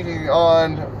taking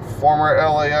on former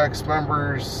LAX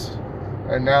members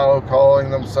and now calling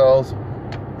themselves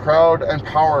Proud and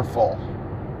Powerful.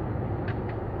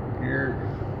 Your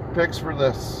picks for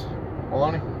this,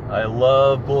 Maloney? I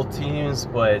love both teams,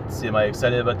 but am I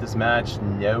excited about this match?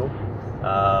 No.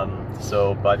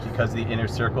 But because the Inner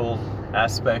Circle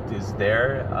aspect is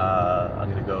there,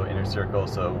 I'm going to go Inner Circle,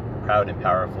 so Proud and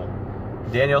Powerful.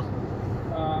 Daniel?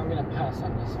 I'm going to pass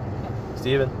on this one.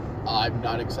 Steven? I'm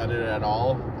not excited at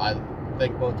all. I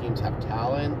think both teams have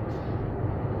talent.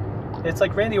 It's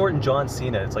like Randy Orton, John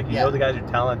Cena. It's like, you know the guys are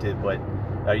talented, but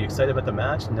are you excited about the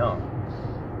match? No.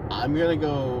 I'm going to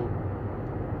go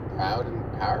Proud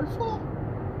and Powerful?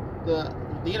 The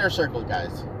Inner Circle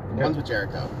guys. The ones with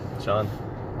Jericho. Sean?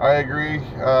 I agree.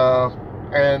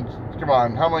 And come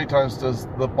on, how many times does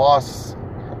the boss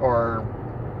or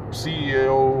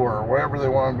CEO or whatever they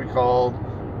want to be called,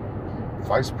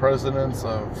 vice presidents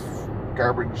of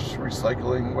garbage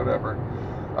recycling, whatever,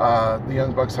 the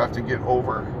Young Bucks have to get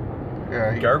over?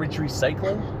 Yeah, garbage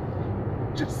recycling?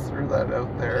 Just threw that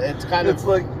out there. It's kind of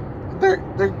like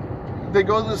they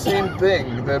go to the same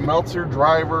thing. The Meltzer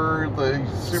driver, the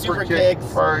Super Kick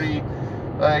party,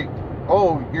 like,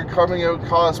 oh, you're coming out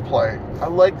cosplay. I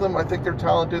like them. I think they're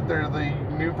talented. They're the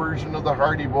new version of the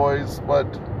Hardy Boys, but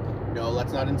no,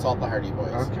 let's not insult the Hardy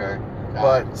Boys. Okay,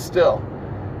 but still,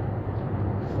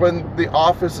 when the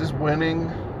Office is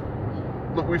winning,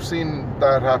 look, we've seen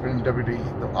that happen in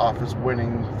WWE. The Office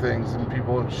winning things and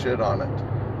people shit on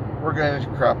it. We're going to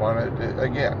crap on it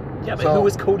again. Yeah, but who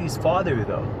was Cody's father,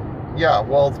 though? Yeah,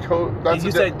 well, they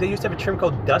used to have a term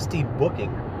called dusty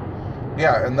booking.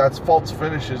 Yeah, and that's false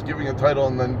finishes, giving a title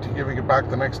and then giving it back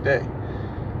the next day,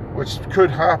 which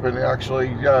could happen actually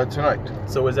tonight.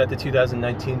 So is that the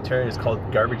 2019 term? It's called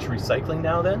garbage recycling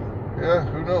now then? Yeah,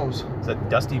 who knows? Is that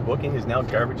dusty booking is now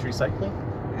garbage recycling?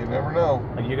 You never know.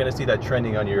 Like, you're going to see that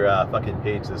trending on your fucking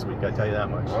page this week, I tell you that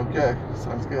much. Okay,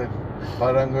 sounds good.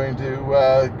 But I'm going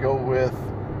to go with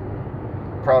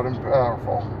Proud and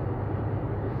Powerful.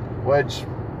 Which,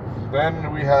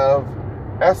 then we have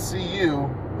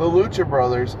SCU, the Lucha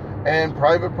Brothers, and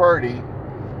Private Party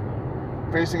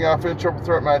facing off in a triple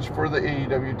threat match for the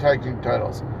AEW Tag Team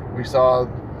titles. We saw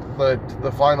that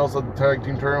the finals of the Tag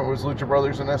Team tournament was Lucha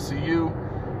Brothers and SCU.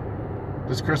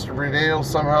 Does Christopher Daniels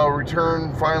somehow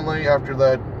return finally after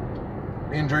that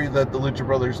injury that the Lucha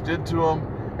Brothers did to him.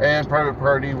 And Private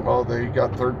Party, well, they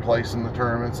got 3rd place in the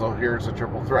tournament, so here's a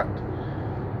triple threat.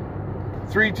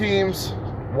 3 teams,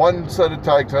 1 set of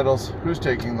tag titles. Who's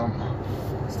taking them?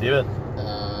 Steven?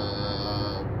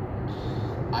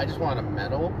 I just want a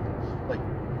medal. Like,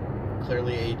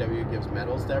 clearly AEW gives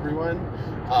medals to everyone.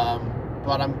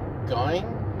 But I'm going...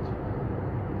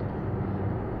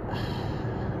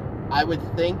 I would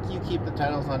think you keep the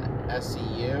titles on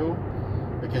SCU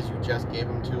because you just gave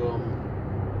them to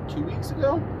them 2 weeks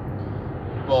ago.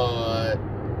 But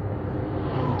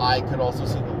I could also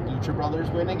see the Lucha Brothers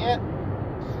winning it,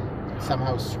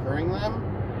 somehow screwing them.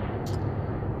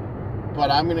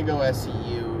 But I'm going to go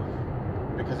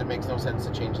SCU because it makes no sense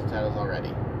to change the titles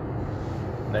already.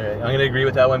 I'm going to agree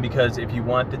with that one because if you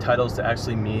want the titles to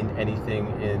actually mean anything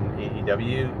in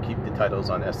AEW, keep the titles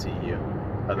on SCU.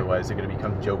 Otherwise, they're going to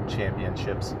become joke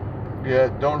championships. Yeah,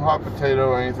 don't hot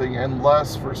potato anything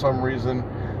unless for some reason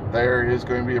there is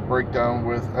going to be a breakdown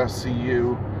with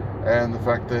SCU and the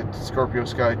fact that Scorpio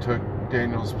Sky took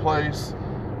Daniel's place.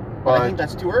 But I think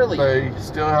that's too early. They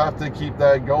still have to keep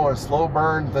that going. Slow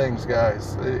burn things,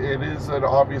 guys. It is an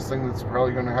obvious thing that's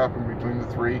probably going to happen between the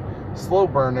 3. Slow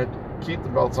burn it. Keep the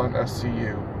belts on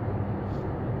SCU.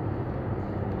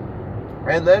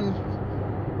 And then,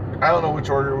 I don't know which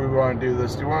order we want to do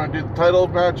this. Do you want to do the title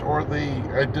match or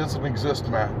the It Doesn't Exist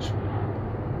match?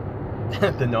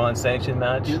 The non-sanctioned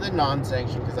match? Do the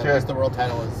non-sanctioned because at least the world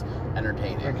title is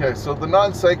entertaining. Okay, so the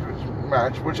non-sanctioned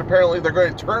match, which apparently they're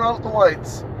going to turn off the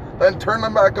lights, then turn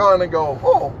them back on and go,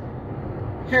 oh,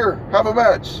 here, have a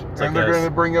match. And they're going to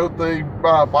bring out the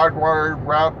barbed wire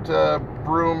wrapped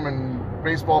broom and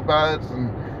baseball bats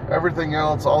and everything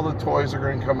else. All the toys are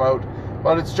going to come out.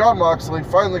 But it's Jon Moxley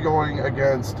finally going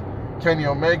against Kenny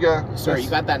Omega. Sorry, you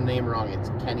got that name wrong. It's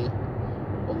Kenny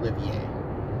Olivier.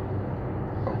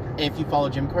 Okay. If you follow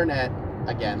Jim Cornette,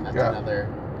 again, that's another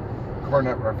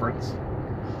Cornette reference.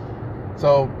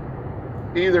 So,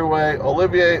 either way,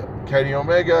 Olivier, Kenny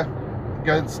Omega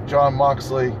against Jon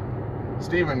Moxley.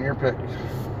 Steven, your pick.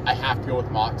 I have to go with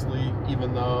Moxley,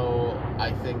 even though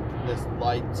I think this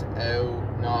lights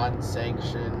out,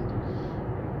 non-sanctioned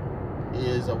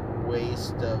is a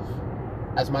waste of...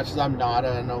 As much as I'm not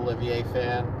an Olivier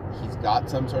fan, he's got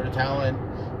some sort of talent.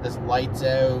 This lights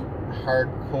out,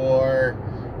 hardcore,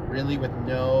 really with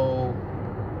no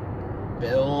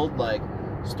build, like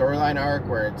storyline arc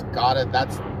where it's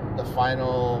that's the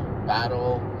final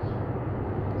battle,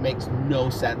 makes no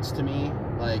sense to me.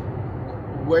 Like,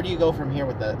 where do you go from here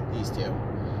with these two?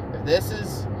 If this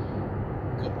is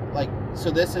like, so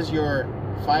this is your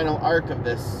final arc of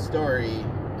this story,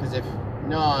 because if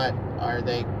not, are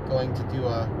they going to do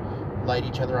a light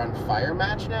each other on fire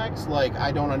match next? Like,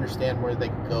 I don't understand where they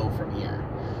go from here.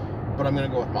 But I'm going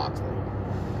to go with Moxley.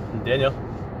 Daniel?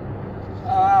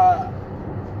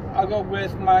 I'll go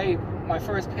with my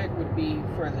first pick would be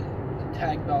for the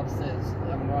tag belts is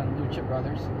I'm going Lucha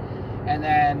Brothers. And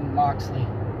then Moxley.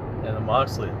 And then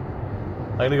Moxley.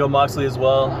 I'm going to go Moxley as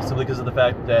well, simply because of the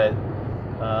fact that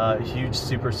a huge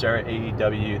superstar at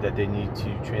AEW, that they need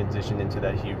to transition into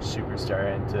that huge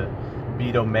superstar and to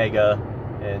beat Omega.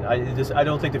 And I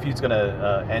don't think the feud's going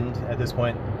to end at this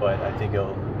point, but I think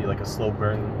it'll be like a slow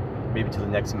burn maybe to the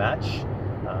next match.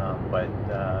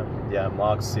 Yeah,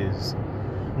 Mox is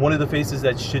one of the faces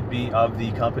that should be of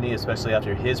the company, especially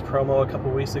after his promo a couple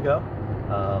weeks ago.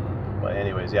 But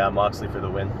anyways, yeah, Moxley for the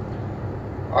win.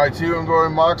 All right, too, I'm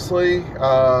going Moxley.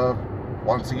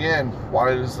 Once again,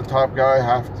 why does the top guy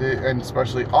have to, and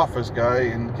especially office guy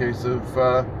in case of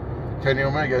Kenny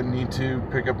Omega, need to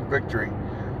pick up a victory?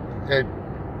 It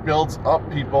builds up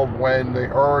people when they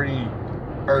already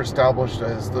are established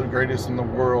as the greatest in the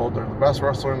world or the best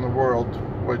wrestler in the world,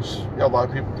 which a lot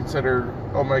of people consider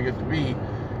Omega to be.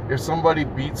 If somebody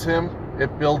beats him,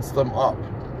 it builds them up.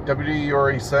 WWE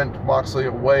already sent Moxley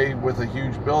away with a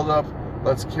huge build-up.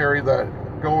 Let's carry that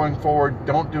going forward.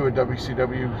 Don't do a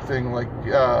WCW thing like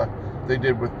they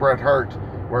did with Bret Hart,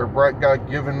 where Bret got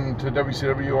given to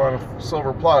WCW on a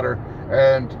silver platter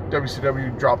and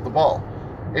WCW dropped the ball.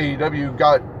 AEW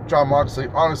got Jon Moxley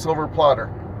on a silver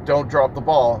platter. Don't drop the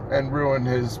ball and ruin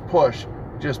his push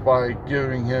just by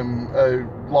giving him a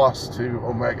loss to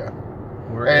Omega.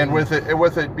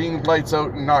 With it being lights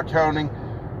out and not counting,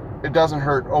 it doesn't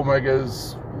hurt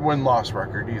Omega's win-loss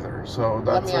record either. So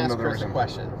that's another reason. Let me ask Chris a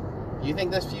question. Do you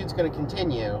think this feud's going to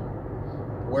continue?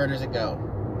 Where does it go?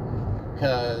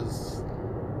 Because...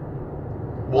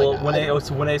 Well,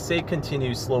 when I say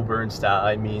continue slow burn style,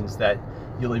 I means that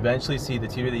you'll eventually see the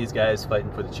two of these guys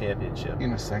fighting for the championship.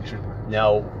 In a sanctioned match.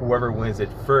 Now, whoever wins it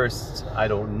first, I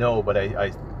don't know, but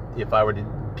if I were to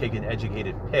take an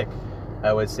educated pick,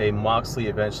 I would say Moxley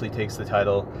eventually takes the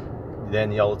title.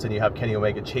 Then all of a sudden you have Kenny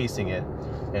Omega chasing it.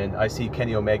 And I see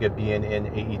Kenny Omega being in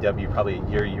AEW probably a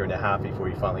year and a half before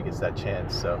he finally gets that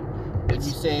chance. So, Did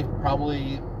you say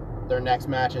probably their next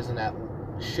match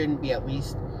shouldn't be at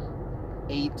least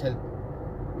 8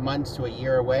 months to a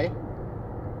year away?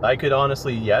 I could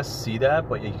honestly, yes, see that,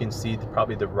 but you can see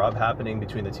probably the rub happening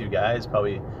between the two guys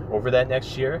probably over that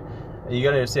next year. And you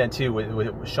got to understand too,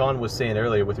 what Sean was saying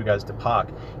earlier with regards to Pac.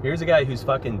 Here's a guy who's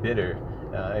fucking bitter.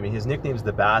 I mean, his nickname's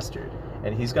the Bastard,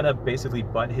 and he's gonna basically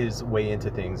butt his way into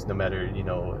things no matter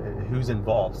who's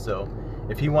involved. So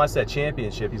if he wants that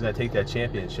championship, he's gonna take that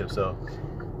championship. So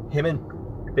him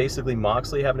and basically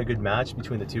Moxley having a good match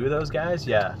between the two of those guys,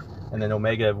 yeah. And then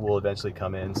Omega will eventually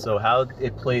come in. So how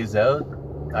it plays out,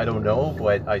 I don't know,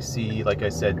 but I see, like I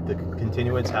said, the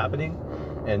continuance happening,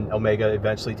 and Omega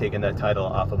eventually taking that title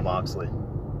off of Moxley.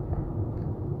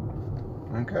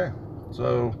 Okay,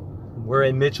 so we're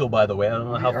in Mitchell, by the way. I don't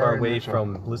know how far away Mitchell.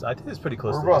 from. I think it's pretty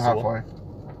close. We're to about Louisville.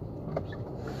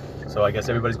 halfway. So I guess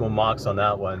everybody's going Mox on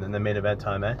that one, and then main event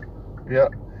time, eh? Yeah,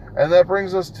 and that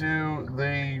brings us to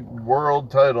the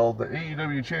world title, the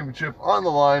AEW Championship on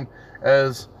the line,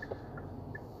 as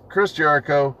Chris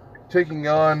Jericho taking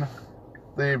on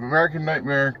the American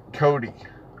Nightmare, Cody.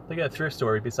 They got a thrift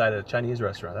store beside a Chinese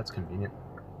restaurant. That's convenient.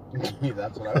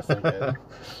 That's what I was thinking.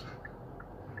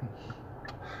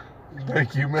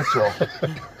 Thank you, Mitchell. All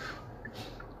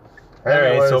right,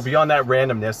 Anyways, so beyond that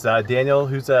randomness, Daniel,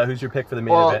 who's your pick for the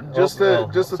main event? Just to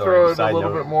Sorry, throw in a side little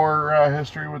note. bit more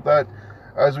history with that,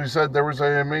 as we said, there was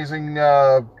an amazing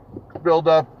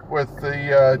build-up with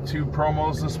the 2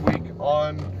 promos this week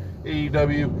on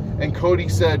AEW, and Cody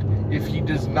said if he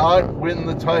does not win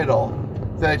the title,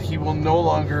 that he will no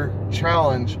longer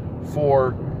challenge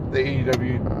for the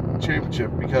AEW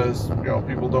Championship because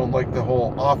people don't like the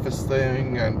whole office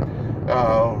thing and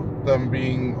them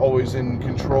being always in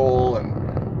control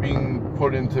and being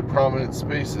put into prominent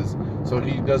spaces. So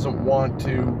he doesn't want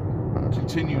to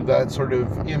continue that sort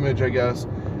of image, I guess.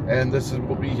 And this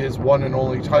will be his one and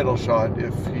only title shot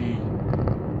if he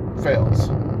fails.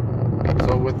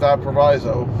 So with that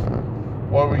proviso,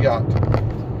 what do we got?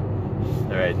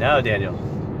 All right, now Daniel.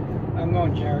 I'm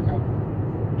going Jericho.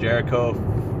 Jericho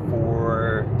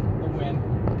for The win.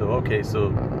 okay,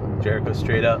 so Jericho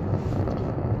straight up.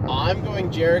 I'm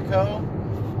going Jericho,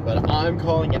 but I'm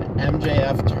calling an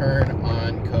MJF turn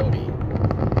on Cody.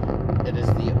 It is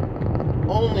the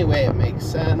only way it makes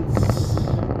sense.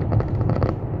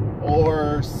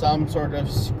 Or some sort of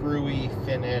screwy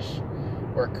finish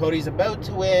where Cody's about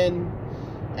to win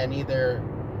and either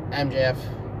MJF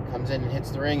comes in and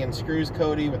hits the ring and screws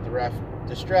Cody with the ref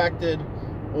distracted,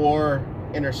 or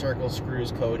Inner Circle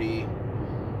screws Cody.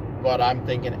 But I'm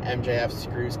thinking MJF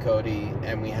screws Cody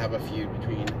and we have a feud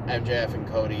between MJF and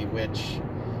Cody, which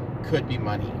could be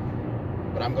money.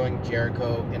 But I'm going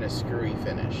Jericho in a screwy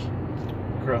finish.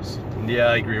 Chris. Yeah,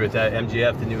 I agree with that.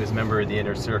 MJF, the newest member of the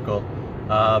Inner Circle.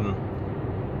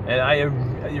 And I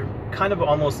kind of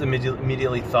almost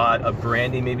immediately thought of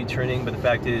Brandy maybe turning, but the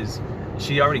fact is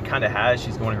she already kind of has.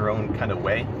 She's going her own kind of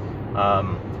way.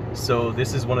 So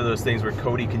this is one of those things where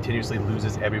Cody continuously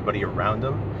loses everybody around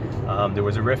him. There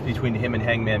was a rift between him and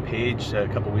Hangman Page a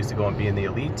couple weeks ago on Being the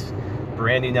Elite.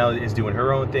 Brandy now is doing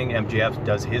her own thing. MJF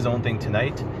does his own thing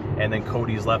tonight. And then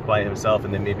Cody's left by himself,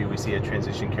 and then maybe we see a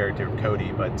transition character of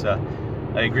Cody. But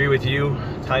I agree with you.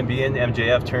 Time being,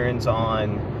 MJF turns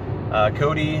on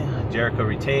Cody, Jericho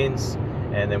retains,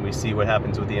 and then we see what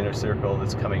happens with the Inner Circle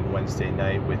that's coming Wednesday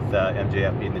night with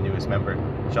MJF being the newest member.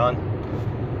 Sean?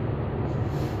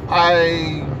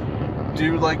 I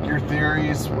do like your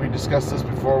theories. We discussed this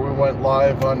before we went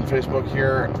live on Facebook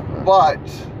here, but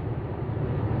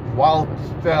while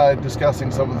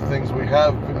discussing some of the things we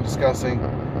have been discussing,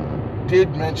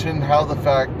 did mention how the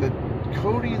fact that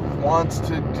Cody wants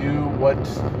to do what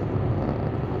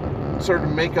sort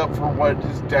of make up for what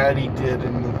his daddy did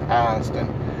in the past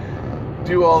and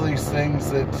do all these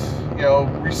things that,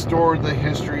 restore the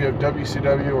history of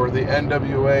WCW or the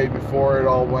NWA before it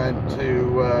all went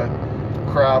to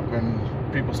crap and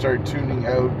people started tuning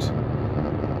out.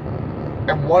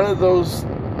 And one of those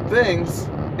things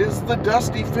is the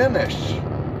Dusty finish.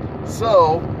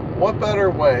 So, what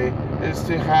better way is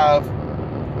to have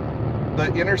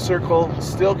the Inner Circle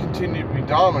still continue to be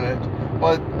dominant,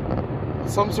 but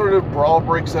some sort of brawl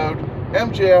breaks out.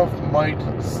 MJF might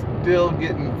still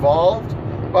get involved,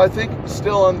 but I think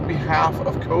still on behalf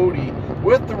of Cody,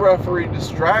 with the referee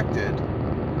distracted.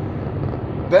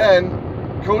 Then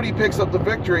Cody picks up the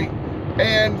victory,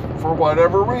 and for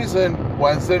whatever reason,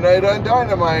 Wednesday night on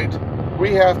Dynamite,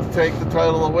 we have to take the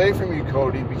title away from you,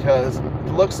 Cody, because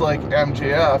it looks like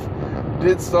MJF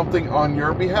did something on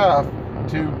your behalf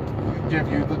to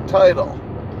give you the title.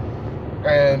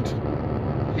 And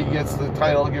he gets the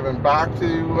title given back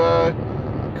to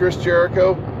Chris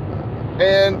Jericho.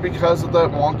 And because of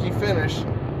that wonky finish,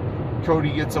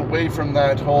 Cody gets away from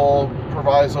that whole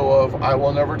proviso of I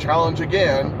will never challenge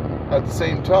again at the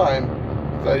same time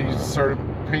that he sort of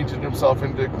painted himself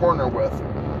into a corner with.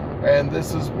 And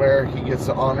this is where he gets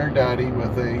to honor Daddy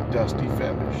with a dusty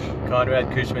finish. Conrad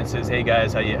Kushman says, "Hey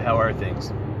guys, how are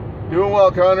things?" Doing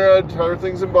well, Conrad. How are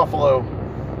things in Buffalo?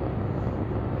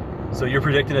 So you're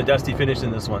predicting a dusty finish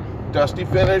in this one? Dusty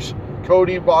finish.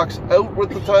 Cody walks out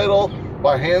with the title,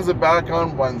 but hands it back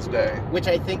on Wednesday. Which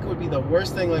I think would be the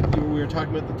worst thing. Like we were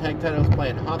talking about the tag titles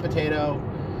playing hot potato.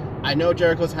 I know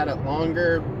Jericho's had it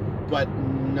longer, but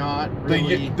not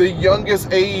really. The youngest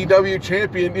AEW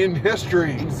champion in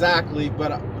history. Exactly,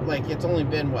 but like it's only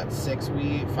been what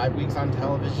 5 weeks on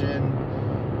television.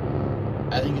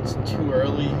 I think it's too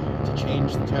early to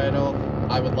change the title.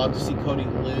 I would love to see Cody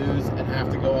lose and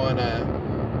have to go on a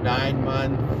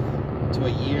 9-month to a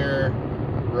year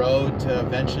road to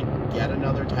eventually get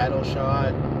another title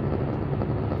shot.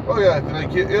 Oh yeah,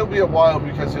 like it'll be a while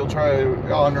because he'll try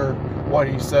to honor what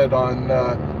he said on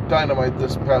Dynamite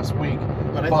this past week.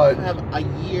 But I think to have a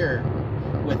year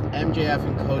with MJF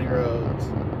and Cody Rhodes,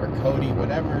 or Cody,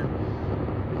 whatever,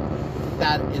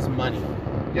 that is money.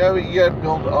 Yeah, but you gotta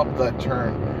build up that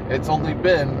turn. It's only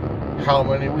been how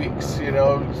many weeks? You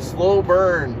know, slow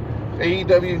burn.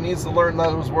 AEW needs to learn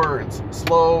those words.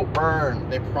 Slow burn.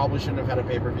 They probably shouldn't have had a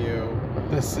pay-per-view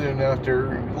this soon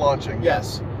after launching.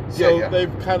 Yes. So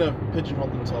they've kind of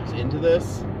pigeonholed themselves into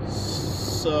this.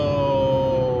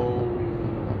 So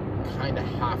kind of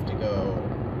have to go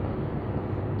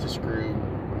to screw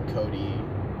Cody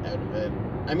out of it.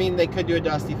 I mean, they could do a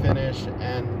dusty finish,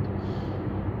 and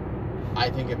I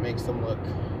think it makes them look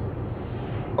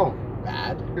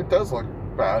bad. It does look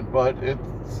bad, but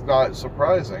it's not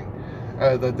surprising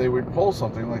that they would pull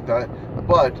something like that.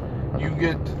 But you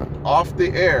get off the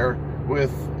air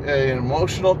with an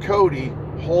emotional Cody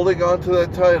holding on to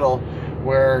that title,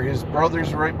 where his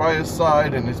brother's right by his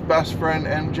side and his best friend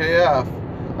MJF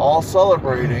all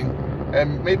celebrating,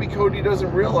 and maybe Cody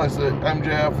doesn't realize that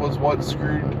MJF was what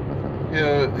screwed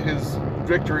his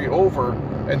victory over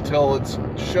until it's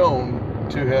shown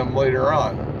to him later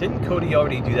on. Didn't Cody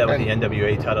already do that with the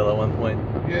NWA title at one point?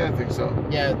 Yeah, I think so.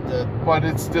 Yeah, but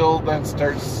it still then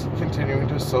starts continuing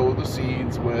to sow the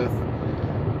seeds with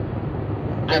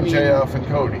MJF and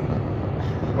Cody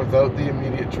without the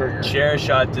immediate trigger. Chair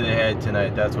shot to the head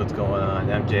tonight. That's what's going on.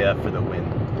 MJF for the win.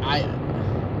 I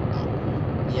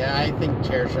think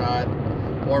chair shot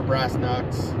or brass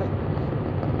knucks.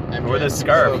 Or the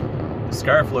scarf. The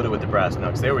scarf loaded with the brass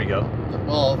knucks. There we go.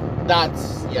 Well,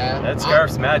 that's That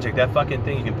scarf's magic. That fucking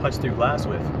thing you can punch through glass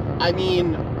with. I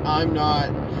mean,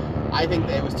 I think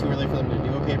that it was too early for them to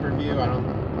do a pay-per-view. I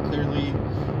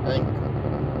think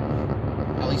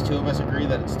at least two of us agree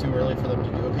that it's too early for them to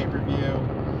do a pay-per-view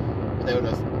without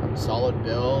a solid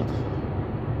build.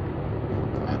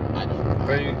 I don't know.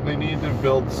 They need to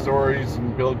build stories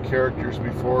and build characters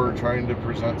before trying to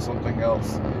present something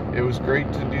else. It was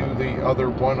great to do the other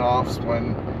one-offs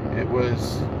when it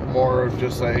was more of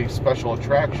just a special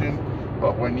attraction,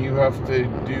 but when you have to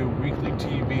do weekly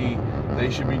TV, they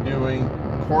should be doing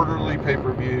quarterly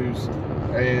pay-per-views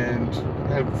and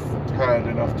have had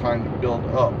enough time to build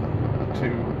up to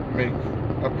make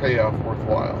a payoff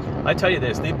worthwhile. I tell you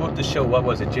this, they booked the show, what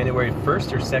was it, January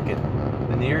 1st or 2nd?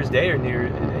 The New Year's Day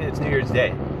it's New Year's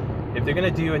Day. If they're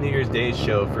going to do a New Year's Day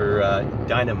show for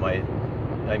Dynamite,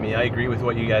 I mean, I agree with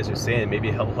what you guys are saying.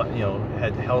 Maybe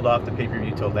had held off the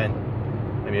pay-per-view till then.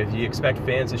 I mean, if you expect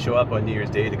fans to show up on New Year's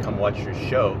Day to come watch your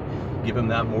show, give them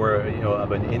that more,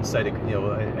 of an insight,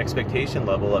 an expectation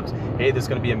level of, hey, this is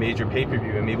going to be a major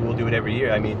pay-per-view, and maybe we'll do it every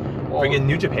year. I mean, friggin'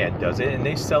 New Japan does it, and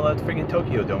they sell out friggin'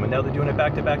 Tokyo Dome, and now they're doing it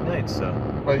back-to-back nights. So,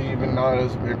 but even not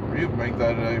as a pay-per-view, make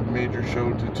that a major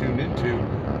show to tune into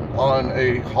on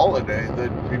a holiday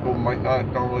that people might not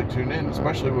normally tune in,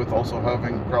 especially with also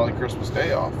having probably Christmas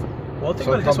Day off. Well, think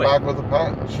so about it this way. back with a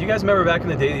punch. You guys remember back in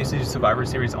the day they used to do Survivor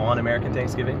Series on American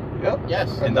Thanksgiving? Yep.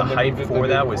 Yes. And the hype for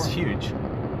that was huge.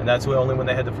 And that's only when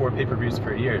they had the 4 pay-per-views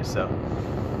per year. So,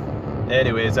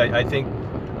 anyways, I think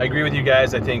I agree with you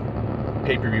guys. I think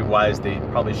pay-per-view wise, they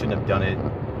probably shouldn't have done it.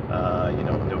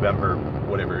 November,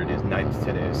 whatever it is, 9th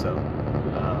today. So,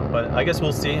 but I guess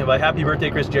we'll see. But happy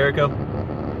birthday, Chris Jericho.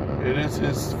 It is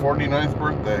his 49th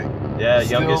birthday. Yeah,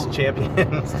 youngest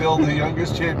champion. Still the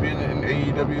youngest champion in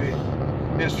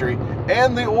AEW history,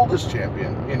 and the oldest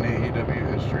champion in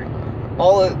AEW history.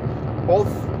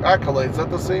 Both accolades at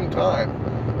the same time.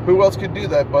 Who else could do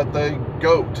that but the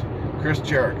GOAT, Chris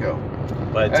Jericho.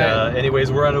 But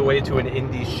anyways, we're on our way to an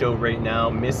indie show right now,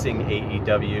 missing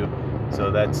AEW. So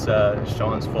that's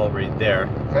Sean's fault right there.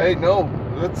 Hey, no,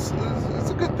 it's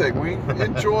a good thing. We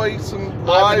enjoy some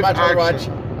I would live much rather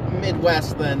action. watch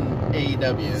Midwest than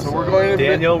AEW. So we're going to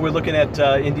Daniel, we're looking at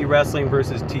indie wrestling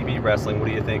versus TV wrestling. What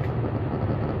do you think?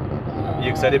 You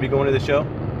excited to be going to the show?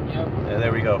 Yep.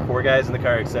 There we go. 4 guys in the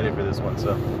car excited for this one.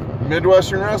 So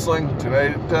Midwestern Wrestling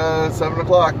tonight at 7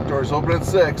 o'clock. Doors open at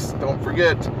 6. Don't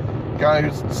forget,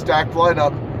 guys, stacked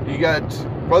lineup. You got,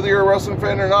 whether you're a wrestling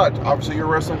fan or not, obviously you're a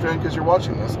wrestling fan because you're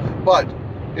watching this, but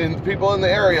in people in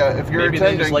the area, if you're maybe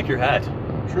attending, they just like your hat.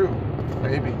 true,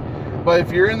 maybe. But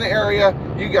if you're in the area,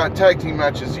 you got tag team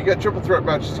matches, you got triple threat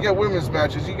matches, you got women's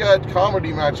matches, you got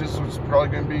comedy matches, which is probably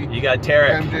going to be You got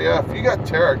Tarek. MJF, you got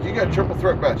Tarek, you got triple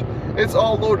threat match. It's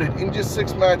all loaded in just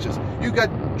 6 matches. You got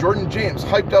Jordan James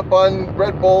hyped up on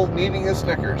Red Bull needing his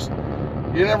Snickers.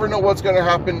 You never know what's going to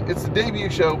happen. It's the debut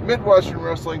show, Midwestern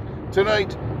Wrestling,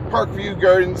 tonight, Parkview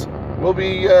Gardens. We'll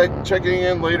be checking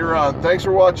in later on. Thanks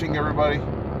for watching, everybody.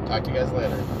 Talk to you guys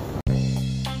later.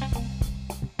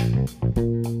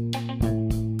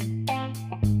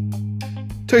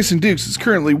 Tyson Dukes is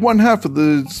currently one half of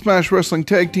the Smash Wrestling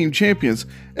Tag Team Champions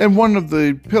and one of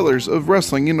the pillars of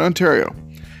wrestling in Ontario.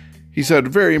 He's had a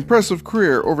very impressive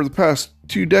career over the past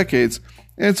 2 decades,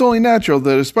 and it's only natural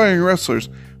that aspiring wrestlers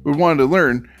would want to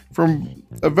learn from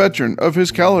a veteran of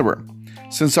his caliber.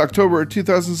 Since October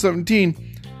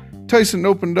 2017, Tyson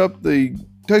opened up the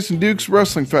Tyson Dukes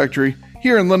Wrestling Factory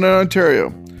here in London,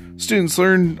 Ontario. Students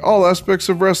learn all aspects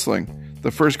of wrestling.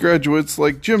 The first graduates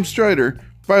like Jim Strider,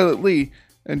 Violet Lee,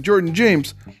 and Jordan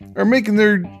James are making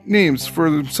their names for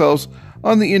themselves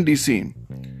on the indie scene.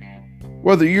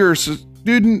 Whether you're a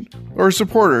student or a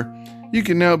supporter, you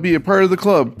can now be a part of the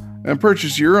club and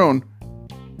purchase your own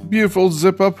beautiful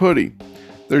zip-up hoodie.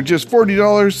 They're just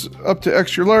 $40 up to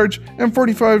extra large and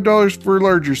 $45 for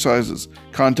larger sizes.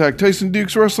 Contact Tyson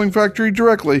Dukes Wrestling Factory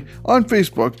directly on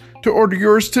Facebook to order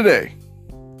yours today.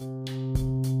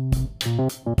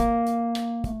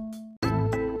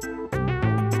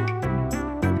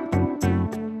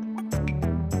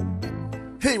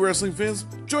 Hey wrestling fans,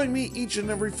 join me each and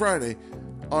every Friday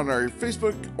on our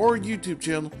Facebook or YouTube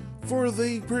channel for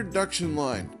the production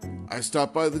line. I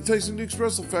stop by the Tyson Dukes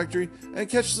Wrestle Factory and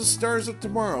catch the stars of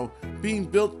tomorrow being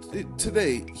built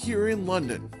today here in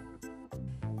London.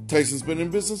 Tyson's been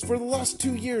in business for the last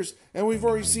 2 years, and we've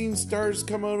already seen stars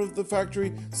come out of the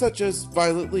factory such as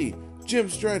Violet Lee, Jim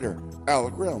Strider,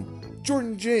 Alec Realm,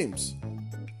 Jordan James,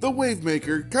 the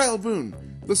Wavemaker, Kyle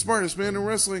Boone, the smartest man in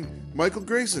wrestling, Michael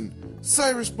Grayson,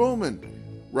 Cyrus Bowman,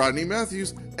 Rodney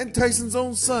Matthews, and Tyson's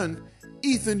own son,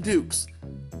 Ethan Dukes.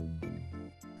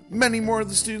 Many more of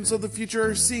the students of the future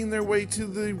are seeing their way to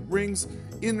the rings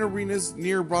in arenas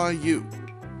nearby you.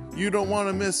 You don't want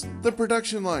to miss the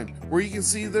production line, where you can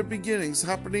see the beginnings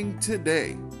happening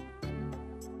today.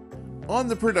 On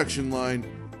the production line,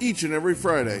 each and every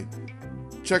Friday.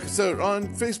 Check us out on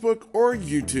Facebook or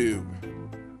YouTube.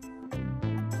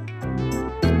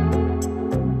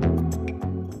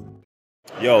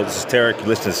 Yo, this is Tarek. You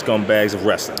listen to Scumbags of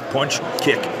Wrestling. Punch,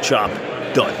 kick, chop,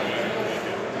 done.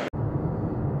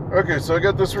 Okay, so I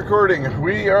got this recording.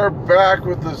 We are back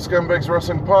with the Scumbags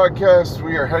Wrestling Podcast.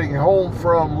 We are heading home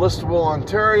from Listowel,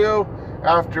 Ontario,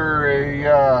 after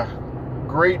a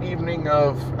great evening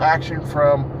of action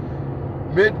from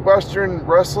Midwestern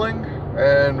Wrestling.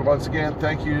 And once again,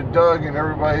 thank you to Doug and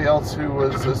everybody else who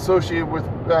was associated with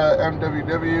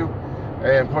MWW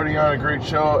and putting on a great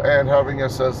show and having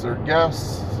us as their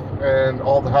guests and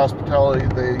all the hospitality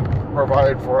they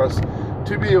provided for us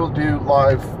to be able to do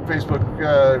live Facebook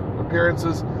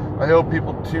appearances. I hope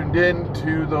people tuned in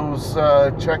to those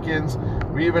check-ins.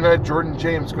 We even had Jordan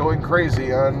James going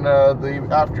crazy on the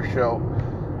after show.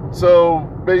 So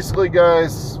basically,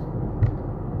 guys,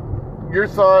 your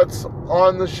thoughts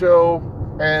on the show,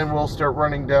 and we'll start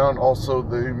running down also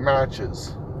the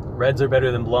matches. Reds are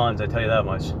better than blondes, I tell you that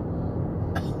much.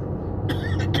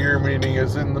 Beer meaning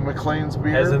as in the McLean's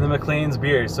beer? As in the McLean's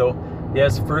beer. So,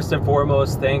 yes, first and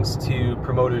foremost, thanks to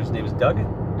promoter's name is Doug.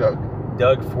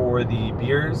 Doug for the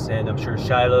beers, and I'm sure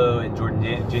Shiloh and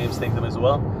Jordan James thank them as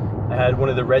well. I had one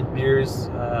of the red beers,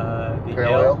 the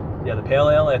Pale Ale? Yeah, the Pale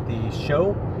Ale at the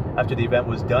show after the event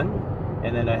was done.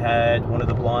 And then I had one of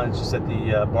the blondes just at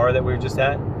the bar that we were just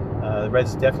at. The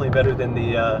red's definitely better than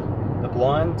the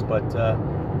blonde, but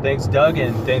thanks Doug,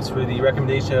 and thanks for the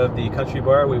recommendation of the Country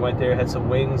Bar. We went there, had some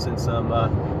wings and some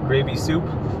gravy soup,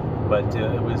 but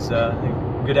it was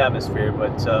a good atmosphere.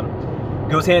 But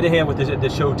goes hand in hand with the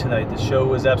show tonight. The show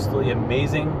was absolutely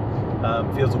amazing.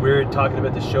 Feels weird talking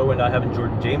about the show and not having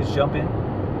Jordan James jump in,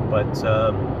 but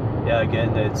yeah,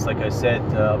 again, it's like I said,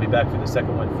 I'll be back for the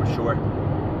second one for sure.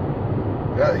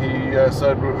 Yeah, he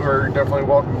said we're definitely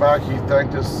welcome back. He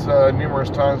thanked us numerous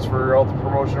times for all the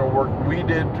promotional work we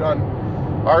did on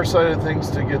our side of things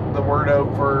to get the word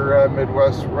out for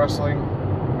Midwestern Wrestling.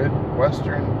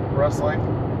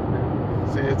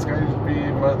 See, it's going to be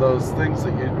one of those things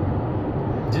that you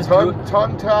Just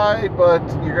tongue tie, but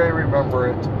you're going to remember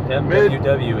it.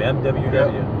 MWW.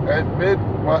 Yeah, at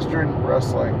Midwestern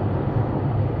Wrestling.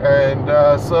 And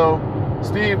so,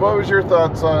 Steve, what was your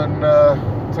thoughts on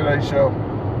today's show?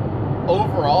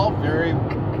 Overall, very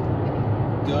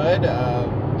good.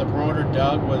 The promoter,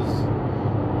 Doug, was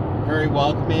very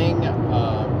welcoming.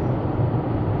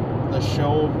 The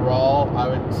show overall, I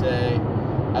would say,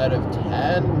 out of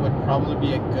 10, would probably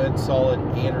be a good solid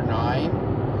 8 or 9.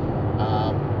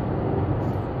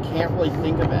 Can't really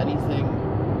think of anything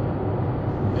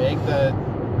big that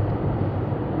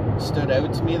stood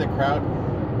out to me. The crowd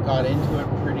got into it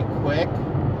pretty quick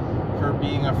for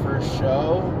being a first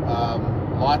show.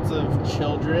 Lots of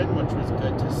children, which was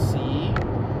good to see.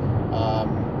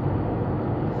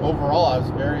 Overall, I was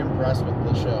very impressed with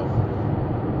the show.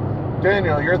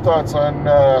 Daniel, your thoughts on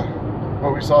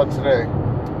what we saw today?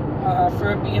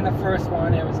 For it being the first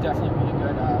one, it was definitely really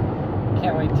good.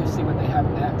 Can't wait to see what they have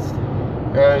next.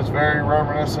 Yeah, it's very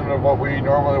reminiscent of what we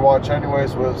normally watch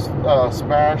anyways with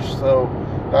Smash, so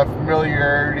that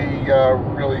familiarity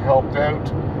really helped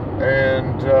out.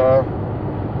 And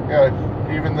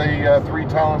yeah, even the 3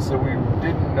 talents that we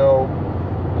didn't know,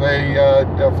 they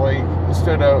definitely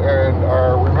stood out and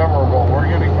are memorable. We're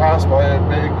getting passed by a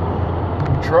big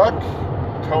truck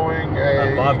towing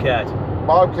a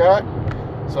Bobcat.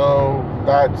 So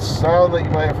that sound that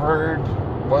you may have heard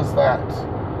was that.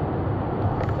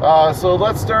 So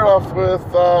let's start off with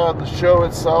the show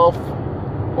itself.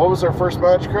 What was our first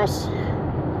match, Chris?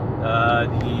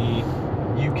 The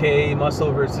UK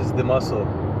Muscle versus the Muscle.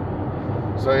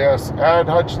 So yes, Ad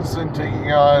Hutchinson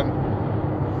taking on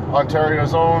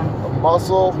Ontario's own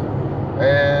Muscle.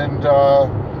 And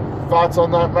thoughts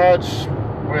on that match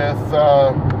with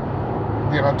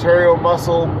the Ontario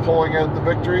Muscle pulling out the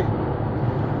victory?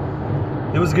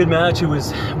 It was a good match. It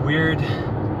was weird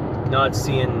not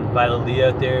seeing Violet Lee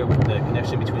out there with the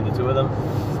connection between the two of them.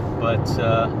 But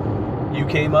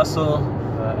UK Muscle,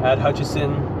 Ad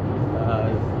Hutchinson,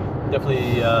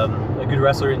 definitely a good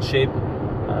wrestler in shape.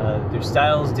 Their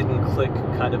styles didn't click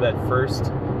kind of at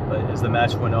first, but as the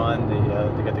match went on,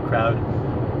 they got the crowd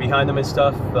behind them and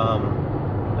stuff.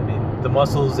 I mean, the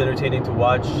Muscle's entertaining to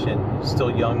watch and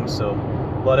still young, so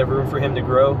a lot of room for him to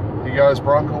grow. He got his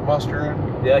Bronco Buster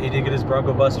in? Yeah, he did get his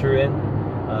Bronco Buster in,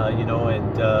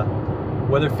 and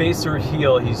whether face or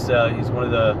heel, he's one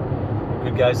of the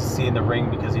good guys to see in the ring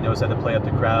because he knows how to play up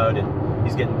the crowd and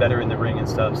he's getting better in the ring and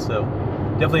stuff. So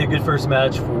definitely a good first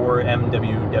match for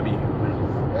MWW.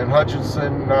 And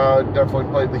Hutchinson definitely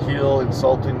played the heel,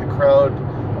 insulting the crowd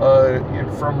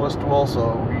from Listowel,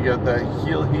 so we got that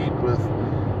heel heat with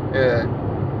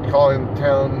calling the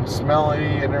town smelly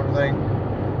and everything.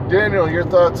 Daniel, your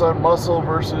thoughts on Muscle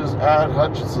versus Ad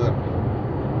Hutchinson?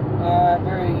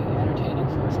 Very entertaining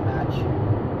first match.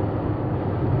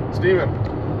 Steven?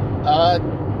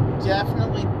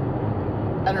 Definitely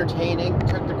entertaining.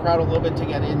 Took the crowd a little bit to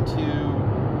get into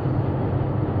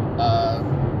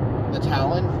the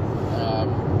talent.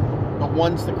 But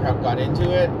once the crowd got into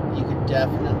it, you could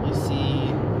definitely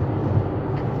see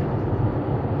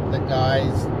the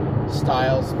guys'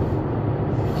 styles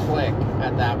click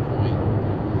at that point.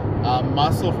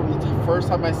 Muscle, from the first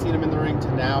time I seen him in the ring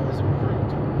to now, has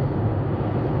improved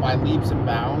by leaps and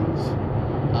bounds.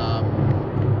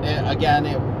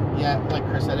 Like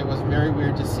Chris said, it was very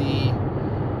weird to see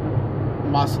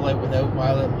Muscle out without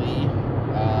Violet Lee.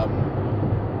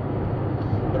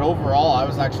 But overall, I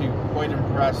was actually quite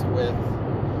impressed with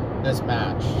this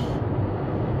match.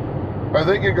 I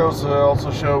think it goes to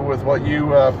also show with what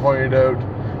you pointed out,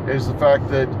 is the fact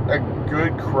that a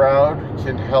good crowd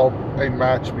can help a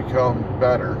match become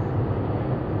better.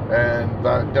 And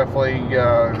that definitely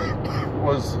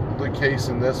was the case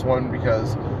in this one,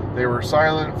 because they were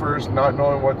silent first, not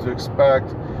knowing what to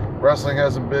expect. Wrestling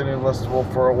hasn't been in Listowel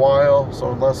for a while,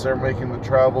 so unless they're making the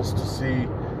travels to see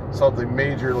something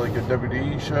major like a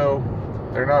WWE show,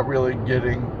 they're not really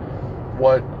getting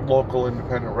what local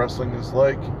independent wrestling is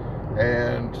like,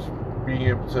 and being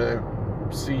able to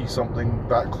see something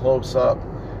that close up.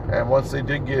 And once they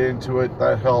did get into it,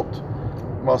 that helped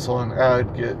Muscle and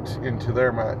Ad get into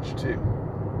their match too.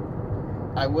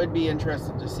 I would be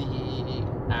interested to see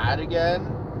Ad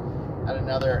again at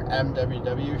another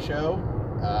MWW show.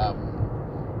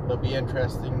 It'll be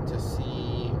interesting to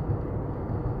see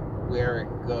where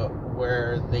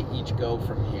where they each go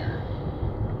from here.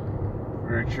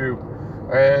 Very true.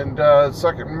 And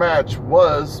second match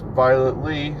was Violet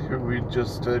Lee, who we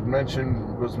just had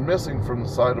mentioned was missing from the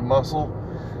side of Muscle,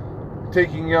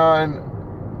 taking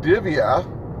on Divya.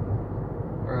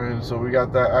 And so we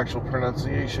got that actual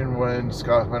pronunciation when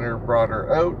Scott Hunter brought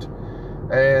her out.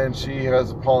 And she has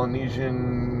a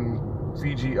Polynesian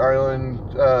Fiji Island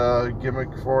gimmick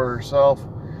for herself.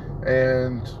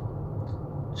 And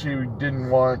she didn't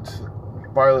want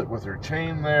Violet with her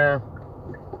chain there.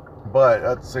 But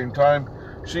at the same time,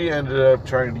 she ended up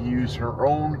trying to use her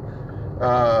own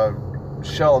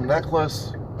shell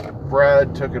necklace.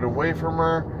 Brad took it away from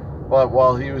her, but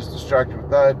while he was distracted with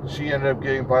that, she ended up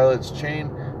getting Violet's chain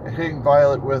and hitting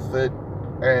Violet with it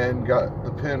and got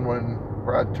the pin when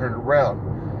Brad turned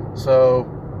around. So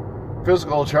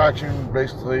physical attraction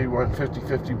basically went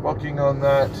 50-50 booking on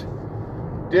that.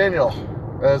 Daniel,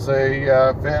 as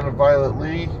a fan of Violet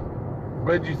Lee,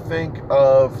 what did you think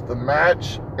of the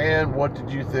match, and what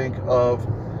did you think of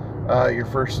your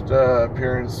first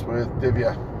appearance with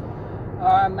Divya?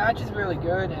 Match is really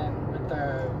good, and with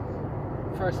the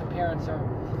first appearance of,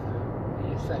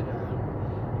 you said,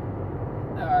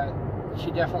 she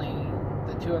definitely,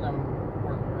 the two of them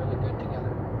work really good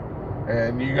together.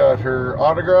 And you got her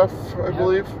autograph, I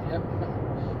believe? Yep.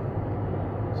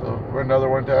 So another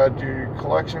one to add to your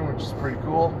collection, which is pretty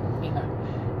cool. Yeah.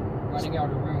 Running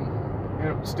out of room.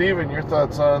 Steven, your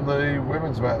thoughts on the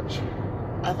women's match?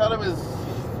 I thought it was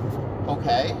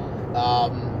okay.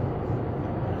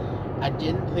 I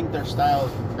didn't think their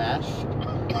styles meshed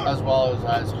as well as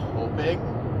I was hoping.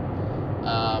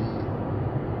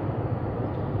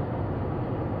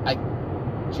 I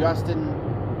just didn't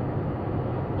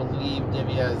believe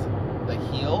Divya as the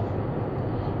heel.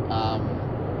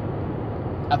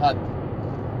 I thought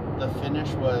the finish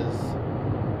was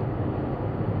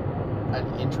an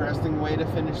interesting way to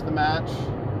finish the match.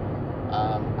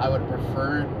 I would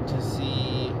prefer to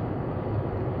see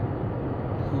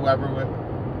whoever with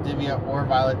Divya or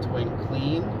Violet to win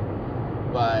clean,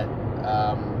 but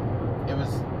it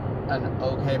was an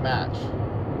okay match.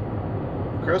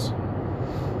 Chris?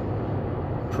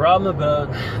 Problem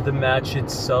about the match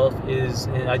itself is,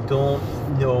 and I don't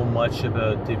know much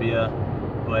about Divya,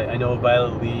 but I know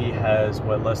Violet Lee has,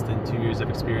 less than 2 years of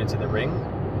experience in the ring.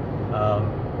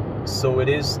 So it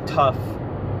is tough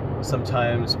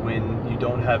sometimes when you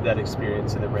don't have that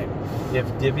experience in the ring. If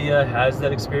Divya has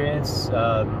that experience,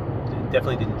 it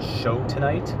definitely didn't show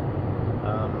tonight.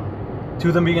 Two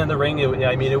of them being in the ring,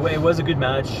 it was a good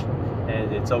match,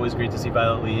 and it's always great to see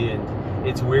Violet Lee, and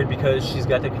it's weird because she's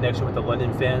got the connection with the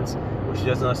London fans, which she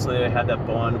doesn't necessarily have that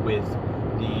bond with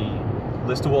the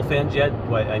Listowel fans yet,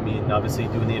 but obviously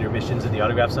doing the intermissions and the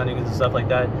autograph signings and stuff like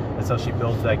that, that's how she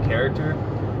built that character.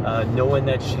 Knowing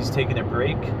that she's taking a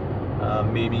break,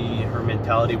 maybe her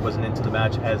mentality wasn't into the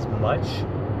match as much.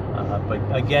 But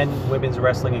again, women's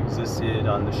wrestling existed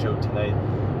on the show tonight,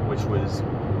 which was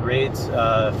great.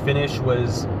 Finish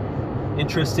was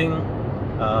interesting.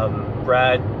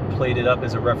 Brad played it up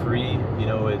as a referee,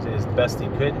 as best he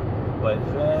could. But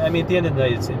at the end of the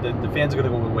night, the fans are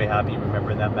going to go away happy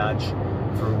remembering that match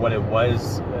for what it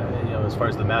was, as far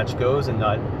as the match goes, and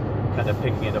not kind of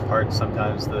picking it apart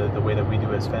sometimes the way that we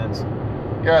do as fans.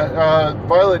 Yeah,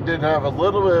 Violet did have a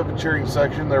little bit of a cheering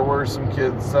section. There were some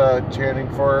kids chanting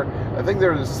for her. I think they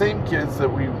were the same kids that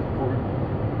we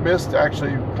missed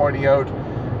actually pointing out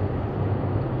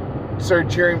started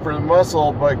cheering for the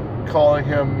Muscle, but calling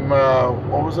him,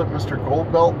 what was it, Mr.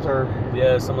 Goldbelt? Or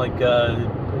yeah, something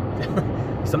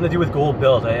to do with Gold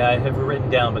Belt. I have it written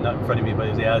down, but not in front of me.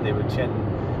 But yeah, they were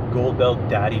chanting Gold Belt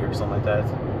Daddy or something like that.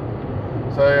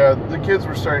 So yeah, the kids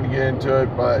were starting to get into it,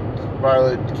 but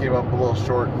Violet came up a little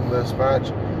short in this match.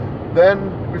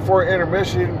 Then, before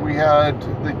intermission, we had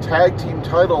the tag team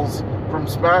titles from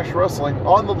Smash Wrestling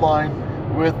on the line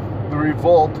with the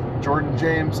Revolt, Jordan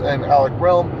James and Alec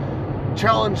Realm,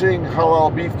 challenging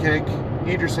Halal Beefcake,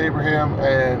 Idris Abraham,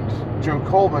 and Joe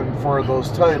Coleman for those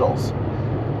titles.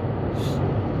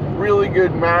 Really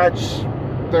good match.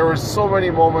 There were so many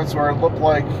moments where it looked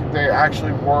like they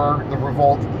actually were the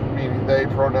Revolt, meaning they,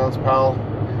 pronouns pal.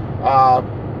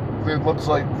 It looks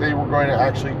like they were going to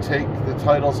actually take the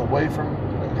titles away from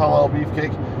Halal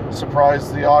Beefcake,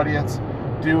 surprise the audience,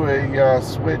 do a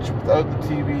switch without the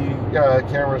TV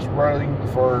cameras running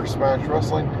for Smash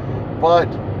Wrestling. But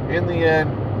in the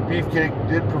end, Beefcake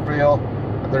did prevail.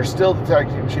 They're still the tag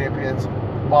team champions,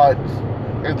 but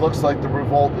it looks like the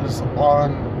Revolt is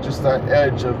on just that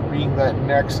edge of being that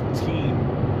next team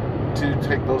to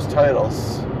take those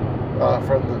titles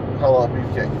from the Halal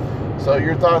Beefcake. So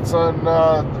your thoughts on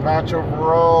the match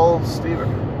overall, Steven?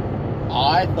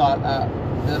 I thought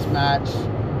this match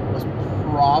was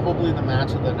probably the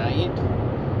match of the night.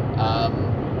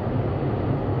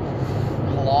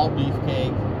 Halal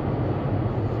Beefcake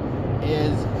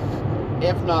is,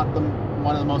 if not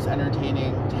one of the most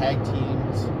entertaining tag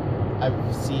teams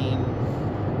I've seen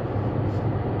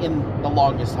in the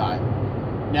longest time.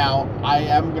 Now, I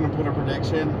am going to put a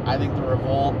prediction. I think the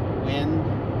Revolt win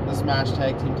the Smash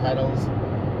Tag Team titles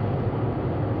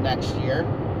next year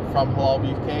from Halal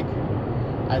Beefcake.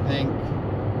 I think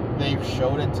they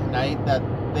showed it tonight that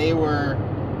they were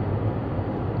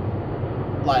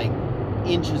like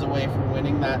inches away from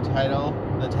winning that title,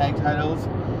 the tag titles.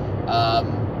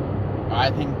 I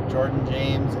think Jordan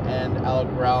James and Alec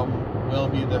Realm will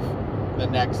be the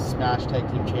next Smash Tag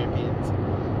Team champions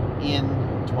in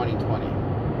 2020.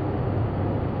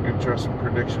 Interesting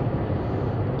prediction.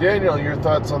 Daniel, your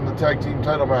thoughts on the tag team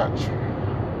title match?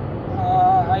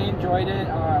 I enjoyed it.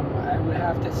 I would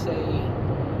have to say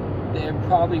that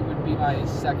probably would be my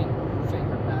second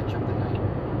favorite match of the night.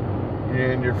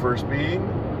 And your first being?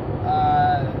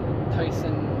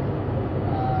 Tyson,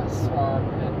 Swab,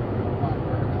 and Von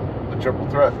Vertigo. The triple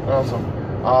threat. Awesome.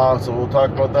 So we'll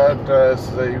talk about that as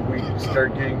we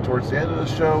start getting towards the end of the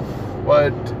show.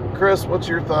 But Chris, what's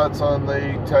your thoughts on the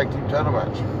tag team title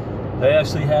match? I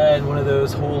actually had one of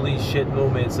those holy shit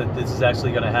moments that this is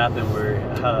actually going to happen, where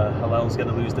Halal's going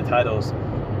to lose the titles.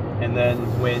 And then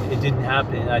when it didn't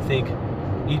happen, I think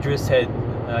Idris had,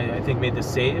 I think, made the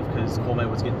save because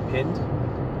Coleman was getting pinned.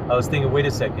 I was thinking, wait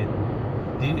a second.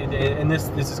 And this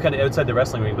is kind of outside the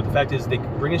wrestling ring, but the fact is they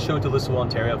bring a show to Lissawa,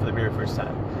 Ontario for the very first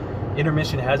time.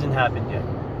 Intermission hasn't happened yet.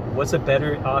 What's a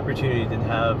better opportunity than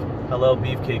have Halal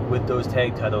Beefcake with those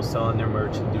tag titles selling their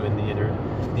merch and doing the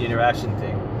interaction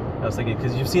thing? I was thinking,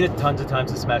 because you've seen it tons of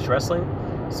times in Smash Wrestling,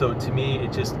 so to me,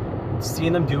 it just,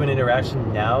 seeing them do an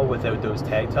interaction now without those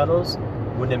tag titles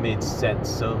wouldn't have made sense.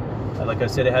 So, like I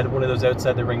said, I had one of those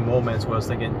outside the ring moments where I was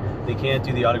thinking, they can't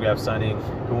do the autograph signing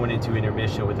going into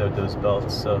intermission without those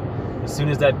belts. So, as soon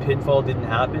as that pinfall didn't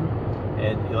happen,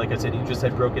 and like I said, you just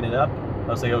had broken it up, I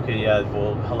was like, okay, yeah,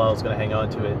 well, Halal's going to hang on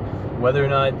to it. Whether or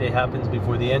not it happens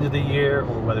before the end of the year,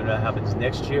 or whether or not it happens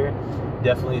next year,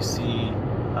 definitely see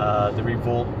the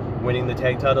Revolt winning the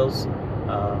tag titles,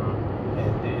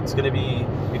 and it's going to be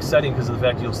exciting because of the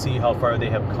fact you'll see how far they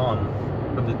have come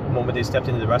from the moment they stepped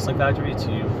into the Wrestling Factory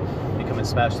to becoming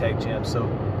Smash Tag Champs. So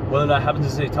whether or not it happens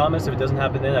in St. Thomas, if it doesn't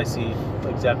happen then, I see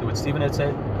exactly what Steven had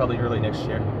said, probably early next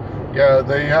year. Yeah,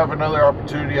 they have another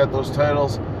opportunity at those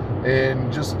titles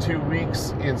in just 2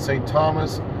 weeks in St.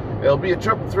 Thomas. It'll be a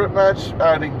triple threat match,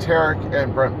 adding Tarek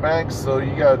and Brent Banks, so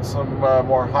you got some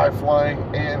more high-flying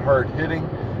and hard-hitting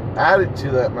added to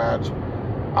that match.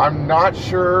 I'm not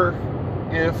sure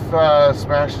if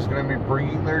Smash is going to be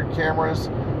bringing their cameras.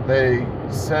 They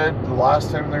said the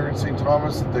last time they were in St.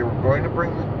 Thomas that they were going to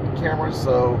bring the cameras,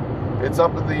 so it's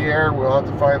up in the air. We'll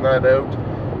have to find that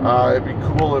out. It'd be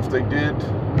cool if they did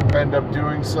end up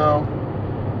doing so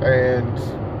and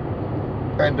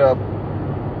end up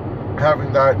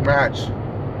having that match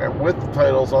and with the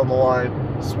titles on the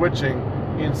line switching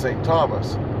in St.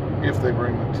 Thomas if they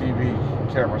bring the TV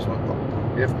cameras with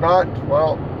them. If not,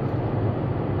 well,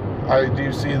 I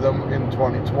do see them in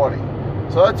 2020.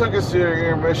 So that took us to the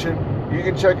intermission. You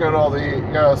can check out all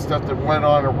the stuff that went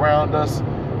on around us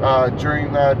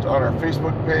during that on our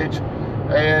Facebook page.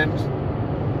 And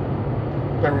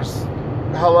there was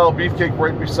Halal Beefcake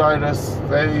right beside us.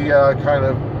 They kind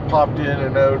of popped in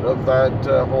and out of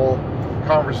that whole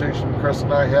conversation Chris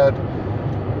and I had.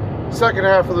 Second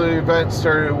half of the event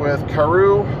started with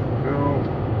Karu,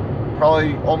 who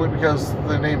probably only because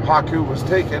the name Haku was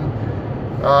taken,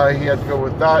 he had to go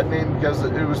with that name because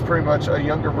it was pretty much a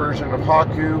younger version of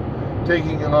Haku,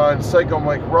 taking on Psycho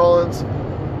Mike Rollins.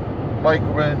 Mike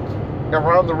went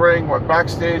around the ring, went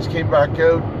backstage, came back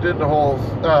out, did the whole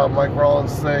Mike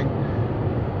Rollins thing,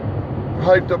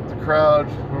 hyped up the crowd,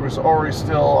 who was already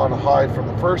still on a high from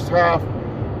the first half.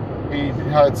 He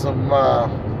had some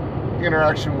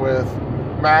interaction with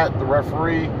Matt, the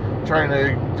referee, trying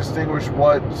to distinguish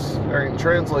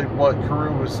translate what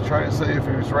Karu was trying to say, if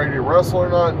he was ready to wrestle or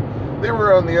not. They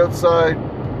were on the outside,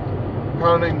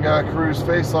 pounding Karu's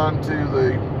face onto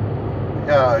the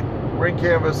ring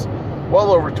canvas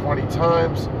well over 20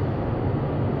 times.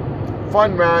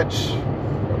 Fun match,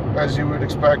 as you would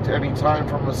expect any time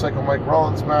from a Psycho Mike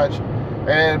Rollins match,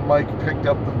 and Mike picked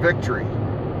up the victory.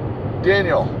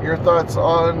 Daniel, your thoughts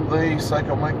on the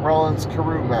Psycho Mike Rollins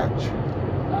Karu match?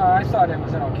 I thought it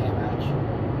was an okay match.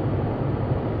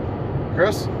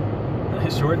 Chris?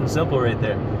 Short and simple right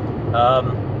there.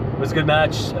 It was a good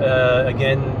match.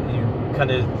 Again, you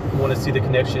kind of want to see the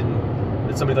connection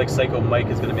that somebody like Psycho Mike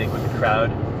is going to make with the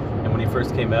crowd. And when he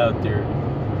first came out, they're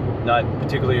not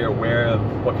particularly aware of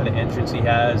what kind of entrance he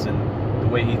has and the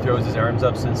way he throws his arms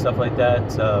up and stuff like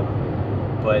that.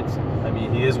 But I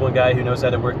mean, he is one guy who knows how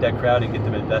to work that crowd and get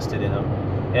them invested in him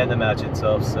and the match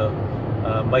itself. So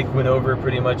Mike went over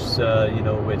pretty much,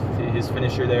 with his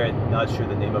finisher there. I'm not sure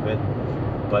the name of it,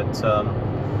 but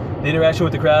the interaction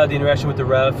with the crowd, the interaction with the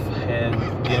ref,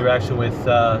 and the interaction with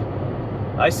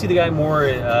I see the guy more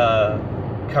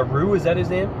Karu, is that his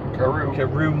name?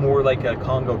 Karu more like a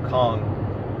Congo Kong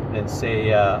than say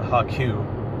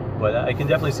Haku, but I can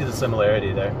definitely see the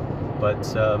similarity there. But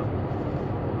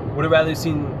would have rather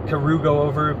seen Karu go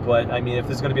over, but I mean, if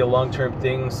there's going to be a long-term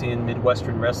thing, seeing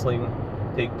Midwestern wrestling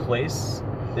take place,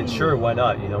 then sure, why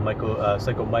not?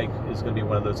 Psycho Mike is going to be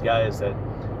one of those guys that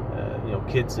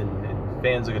kids and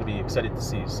fans are going to be excited to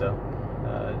see. So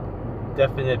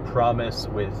definite promise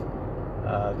with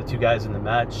the two guys in the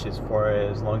match as far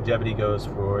as longevity goes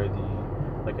for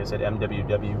the, like I said,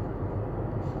 MWW.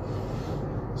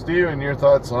 Steven, your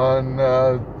thoughts on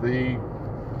the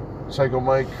Psycho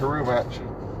Mike Karu match?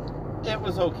 It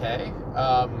was okay.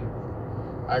 I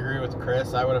agree with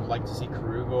Chris. I would have liked to see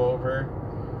Karu go over.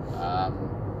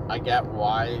 I get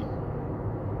why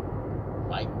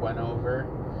Mike went over.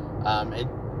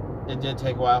 It did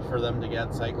take a while for them to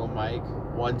get Psycho Mike.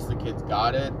 Once the kids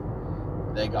got it,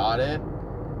 they got it.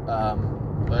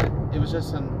 But it was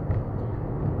just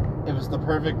it was the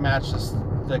perfect match just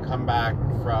to come back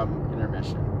from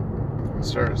intermission.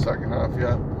 Start a second half,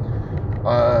 yeah.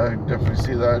 I definitely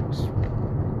see that.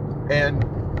 And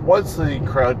once the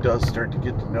crowd does start to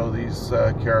get to know these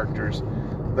characters,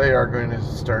 they are going to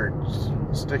start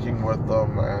sticking with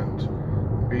them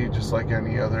and be just like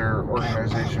any other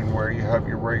organization where you have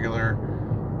your regular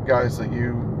guys that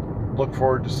you look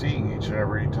forward to seeing each and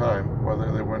every time,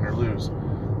 whether they win or lose.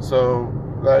 So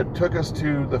that took us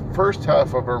to the first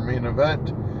half of our main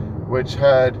event, which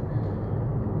had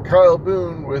Kyle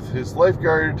Boone with his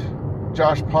lifeguard,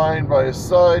 Josh Pine, by his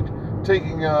side,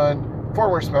 taking on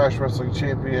former Smash Wrestling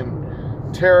champion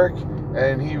Tarek,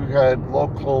 and he had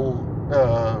local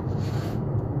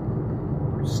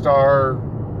star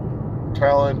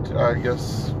talent, I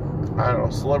guess,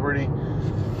 celebrity,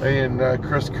 and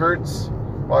Chris Kurtz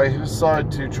by his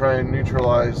side to try and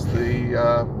neutralize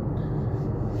the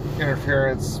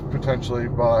interference potentially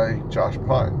by Josh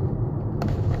Pine.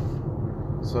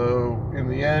 So in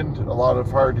the end, a lot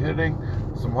of hard hitting,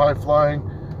 some high flying.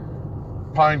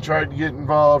 Pine tried to get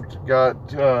involved, got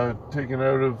taken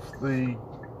out of the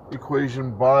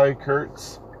equation by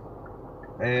Kurtz,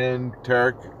 and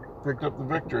Tarek picked up the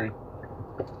victory.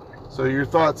 So your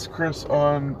thoughts, Chris,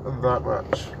 on that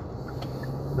match?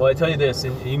 Well, I tell you this,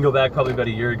 and you can go back probably about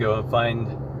a year ago and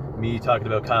find me talking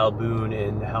about Kyle Boone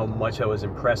and how much I was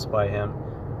impressed by him,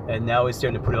 and now he's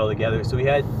starting to put it all together. So he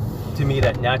had, to me,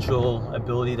 that natural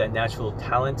ability, that natural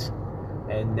talent,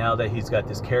 and now that he's got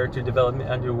this character development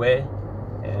underway,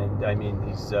 and I mean,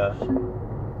 he's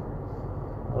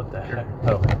what the heck?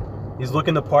 Oh, he's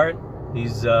looking the part.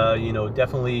 He's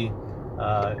definitely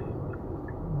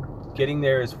getting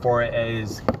there as far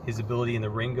as his ability in the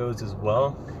ring goes as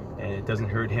well, and it doesn't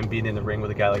hurt him being in the ring with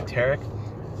a guy like Tarek.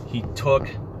 He took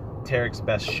Tarek's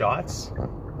best shots,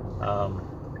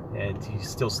 and he's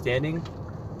still standing.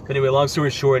 But anyway, long story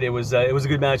short, it was a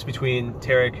good match between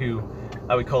Tarek, who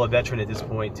I would call a veteran at this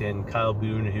point, and Kyle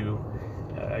Boone, who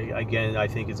again, I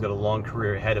think he's got a long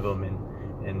career ahead of him,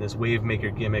 and this wave maker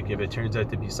gimmick, if it turns out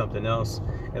to be something else,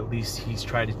 at least he's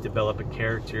trying to develop a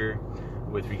character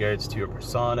with regards to a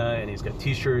persona, and he's got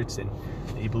t-shirts, and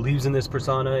he believes in this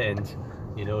persona, and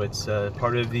it's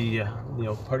part of the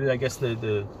I guess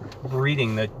the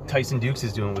breeding that Tyson Dukes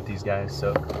is doing with these guys.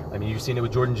 So I mean, you've seen it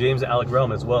with Jordan James and Alec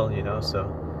Realm as well, so,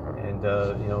 and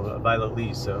Violet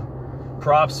Lee. So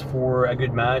props for a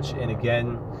good match. And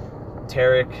again,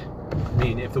 Tarek, I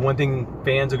mean, if the one thing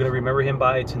fans are going to remember him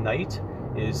by tonight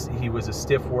is he was a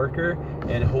stiff worker,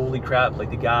 and holy crap, like,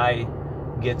 the guy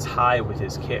gets high with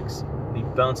his kicks. He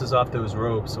bounces off those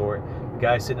ropes, or the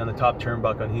guy sitting on the top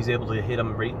turnbuckle, and he's able to hit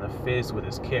him right in the face with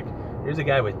his kick. Here's a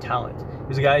guy with talent.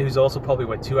 Here's a guy who's also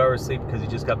probably, 2 hours sleep because he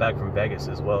just got back from Vegas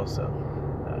as well. So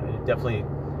definitely,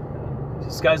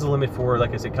 sky's the limit for,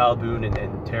 like I said, Kyle Boone,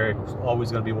 and Tarek's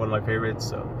always going to be one of my favorites.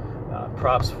 So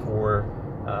props for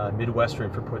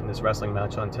Midwestern for putting this wrestling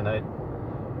match on tonight.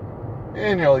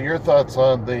 Daniel, your thoughts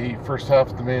on the first half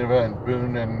of the main event,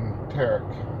 Boone and Tarek?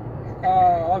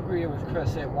 I'll agree with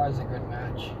Chris. It was a good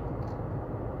match.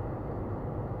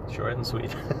 Short and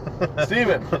sweet.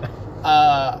 Steven?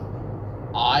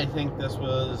 I think this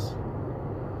was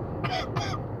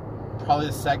probably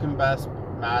the second best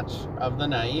match of the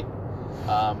night.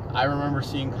 I remember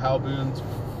seeing Kyle Boone's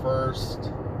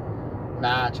first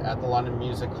match at the London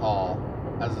Music Hall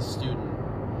as a student,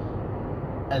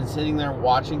 and sitting there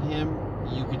watching him,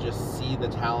 you could just see the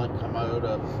talent come out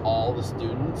of all the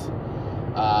students.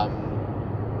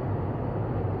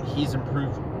 He's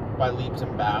improved by leaps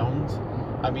and bounds.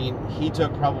 I mean, he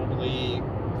took probably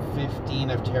 15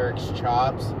 of Tarek's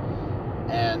chops,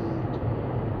 and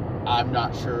I'm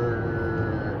not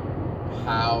sure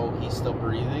how he's still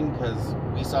breathing, because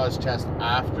we saw his chest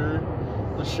after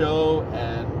the show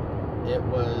and it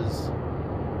was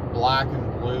black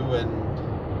and blue and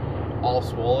all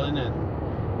swollen, and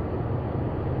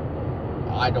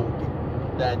I don't think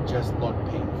that just looked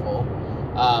painful.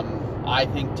 I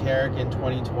think Tarek in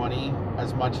 2020,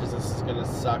 as much as this is going to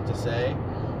suck to say,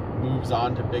 moves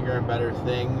on to bigger and better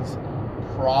things,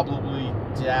 probably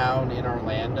down in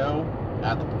Orlando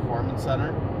at the Performance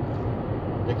Center,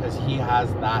 because he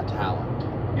has that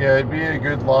talent. Yeah, it'd be a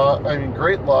good loss. I mean,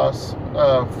 great loss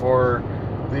for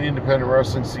the independent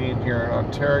wrestling scene here in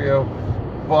Ontario.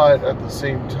 But at the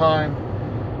same time,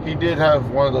 he did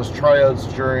have one of those tryouts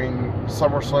during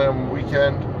SummerSlam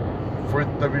weekend for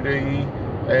WWE,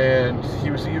 and he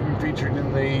was even featured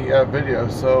in the video.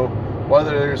 So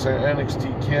whether there's an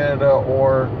NXT Canada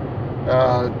or,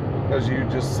 as you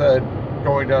just said,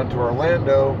 going down to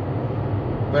Orlando,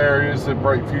 there is a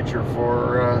bright future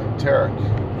for Tarek.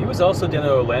 He was also down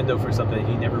to Orlando for something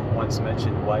he never once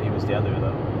mentioned why he was down there,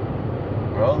 though.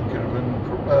 Well, it could have been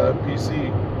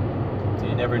PC. So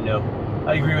you never know.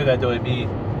 I agree with that, though. It'd be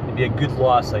a good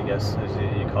loss, I guess, as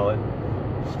you call it.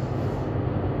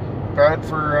 Bad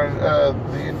for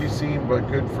the indie scene, but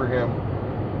good for him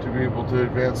to be able to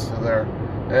advance to there.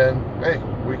 And hey,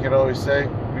 we can always say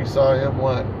we saw him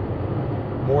win.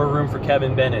 More room for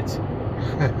Kevin Bennett.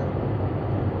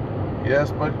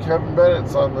 Yes, but Kevin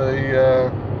Bennett's on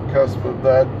the cusp of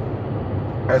that.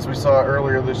 As we saw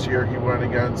earlier this year, he went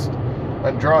against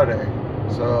Andrade.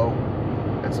 So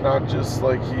it's not just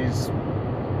like he's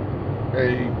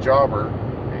a jobber.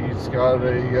 He's got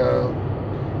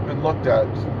been looked at,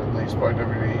 at least by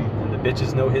WWE. And the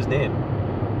bitches know his name.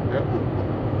 Yep.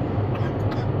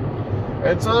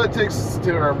 And so that takes us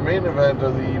to our main event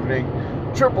of the evening.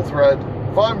 Triple threat.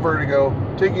 Von Vertigo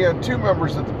taking on two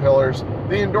members of the Pillars,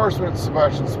 the Endorsement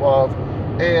Sebastian Suave,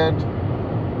 and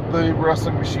the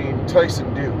Wrestling Machine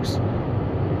Tyson Dukes.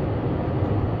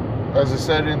 As I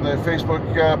said in the Facebook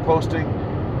posting,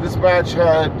 this match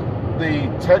had the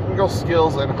technical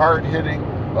skills and hard hitting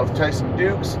of Tyson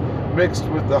Dukes mixed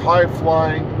with the high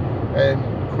flying and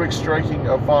quick striking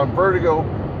of Von Vertigo,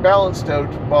 balanced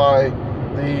out by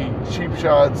the cheap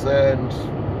shots and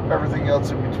everything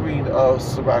else in between of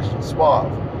Sebastian Suave.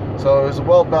 So it was a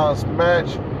well-balanced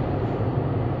match.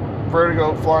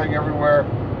 Vertigo flying everywhere.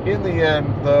 In the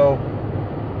end, though,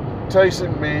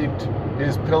 Tyson made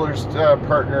his Pillars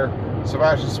partner,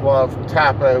 Sebastian Suave,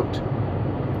 tap out.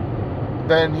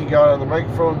 Then he got on the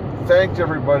microphone, thanked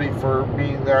everybody for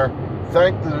being there,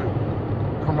 thanked the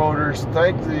promoters,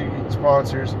 thanked the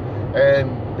sponsors,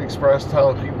 and expressed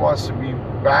how he wants to be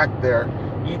back there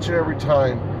each and every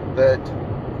time that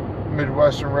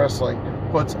Midwestern Wrestling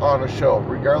puts on a show,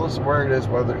 regardless of where it is,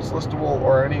 whether it's Listowel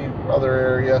or any other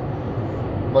area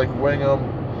like Wingham.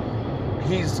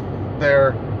 He's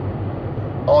there.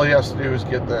 All he has to do is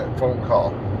get that phone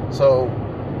call. So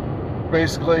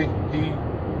basically, he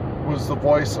was the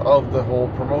voice of the whole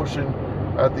promotion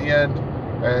at the end,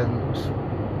 and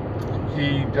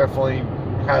he definitely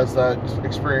has that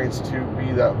experience to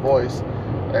be that voice,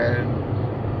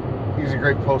 and he's a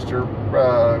great poster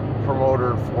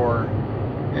promoter for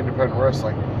independent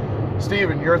wrestling.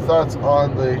 Steven, your thoughts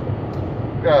on the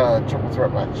triple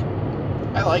threat match?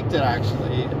 I liked it,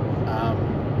 actually.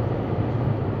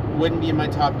 Wouldn't be in my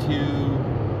top 2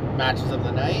 matches of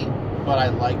the night, but I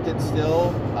liked it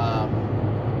still.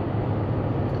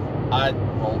 I'd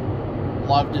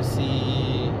love to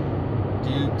see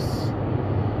Dukes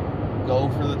go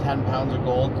for the 10 pounds of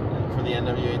gold for the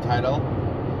NWA title.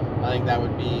 I think that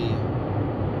would be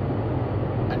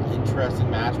an interesting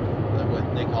match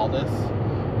with Nick Aldis.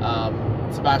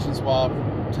 Sebastian Suave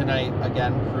tonight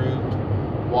again proved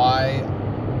why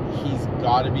he's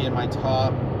got to be in my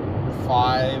top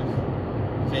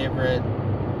 5 favorite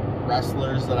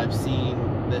wrestlers that I've seen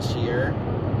this year.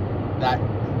 That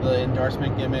the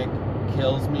endorsement gimmick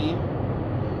kills me,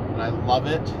 and I love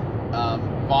it.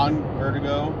 Von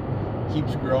Vertigo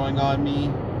keeps growing on me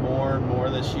more and more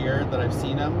this year that I've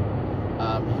seen him.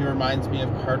 He reminds me of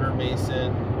Carter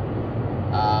Mason.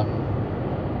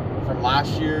 From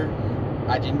last year,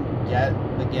 I didn't get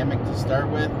the gimmick to start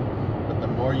with, but the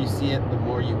more you see it, the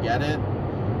more you get it.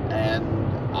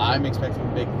 And I'm expecting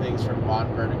big things from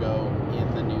Von Vertigo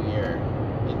in the new year,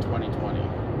 in 2020.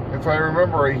 If I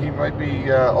remember right, he might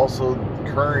be also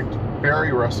current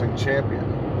Barrie Wrestling champion.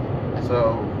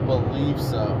 So, believe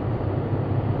so.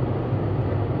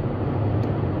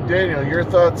 Daniel, your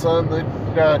thoughts on the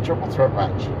triple threat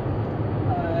match?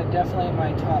 Definitely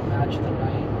my top match of the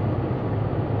night.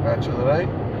 Match of the night?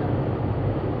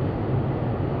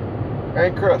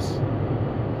 And Chris?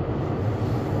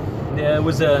 Yeah, it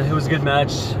was a good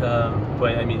match,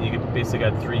 but I mean, you basically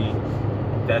got 3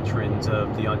 veterans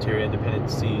of the Ontario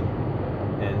independent scene,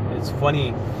 and it's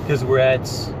funny because we're at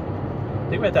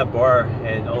that bar,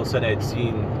 and all of a sudden I had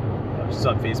seen, I was just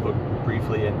on Facebook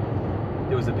briefly, and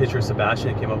there was a picture of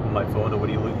Sebastian that came up on my phone of what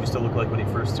he used to look like when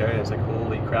he first started. I was like,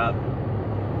 holy crap,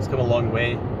 he's come a long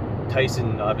way.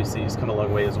 Tyson obviously has come a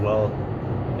long way as well,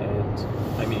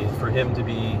 and I mean, for him to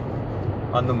be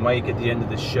on the mic at the end of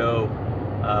the show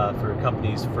for a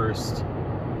company's first,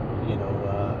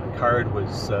 card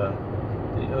was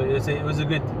it was a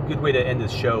good way to end the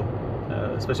show,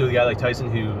 especially with a guy like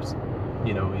Tyson, who's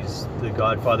he's the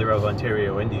godfather of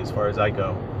Ontario indie as far as I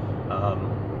go.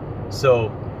 So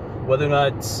whether or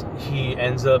not he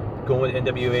ends up going to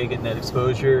NWA, getting that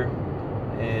exposure,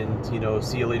 and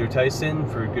see you later Tyson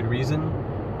for good reason,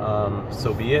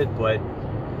 so be it. But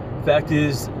the fact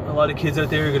is, a lot of kids out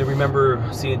there are going to remember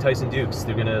seeing Tyson Dukes.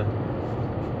 They're going to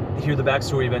hear the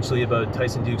backstory eventually about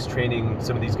Tyson Dukes training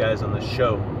some of these guys on the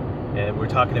show, and we're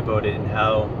talking about it and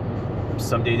how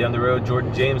someday down the road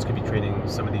Jordan James could be training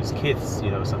some of these kids,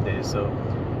 someday. So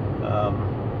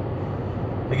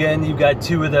again, you've got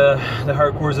 2 of the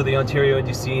hardcores of the Ontario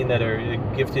indie scene that are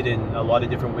gifted in a lot of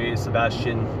different ways,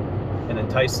 Sebastian and then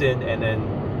Tyson, and then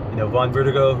Von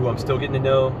Vertigo, who I'm still getting to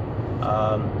know.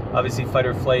 Obviously Fight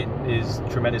or Flight is a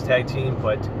tremendous tag team,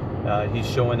 but he's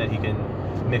showing that he can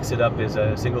mix it up as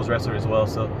a singles wrestler as well.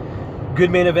 So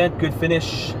good main event, good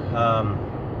finish.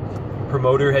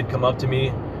 Promoter had come up to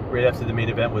me right after the main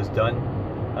event was done,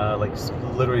 like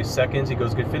literally seconds. He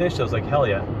goes, good finish. I was like, hell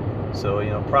yeah. So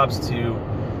props to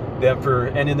them for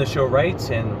ending the show right,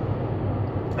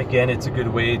 and again, it's a good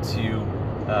way to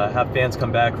have fans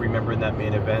come back remembering that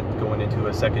main event going into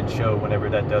a second show whenever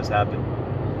that does happen.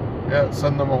 Yeah,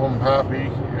 send them home happy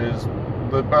is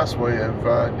the best way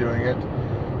of doing it.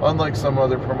 Unlike some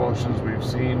other promotions we've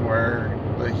seen where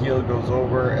the heel goes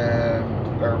over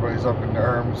and everybody's up in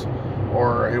arms,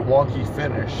 or a wonky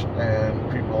finish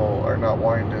and people are not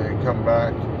wanting to come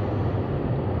back.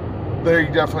 They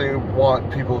definitely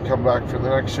want people to come back for the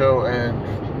next show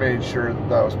and made sure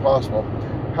that was possible.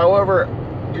 However,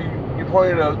 you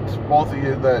pointed out, both of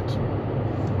you, that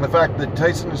the fact that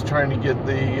Tyson is trying to get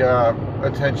the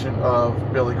attention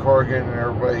of Billy Corgan and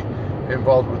everybody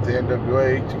involved with the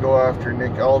NWA to go after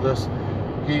Nick Aldis.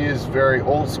 He is very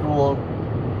old school,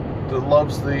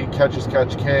 loves the catch as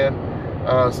catch can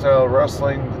style of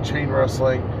wrestling, the chain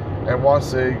wrestling, and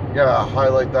wants to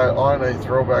highlight that on a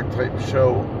throwback type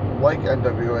show like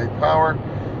NWA Power.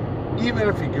 Even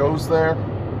if he goes there,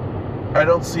 I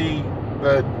don't see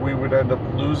that we would end up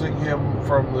losing him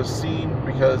from the scene,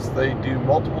 because they do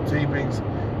multiple tapings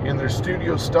in their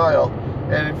studio style.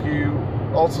 And if you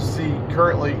also see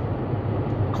currently,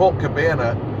 Colt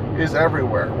Cabana is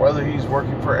everywhere, whether he's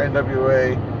working for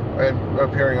NWA and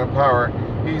appearing on Power,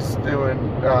 he's doing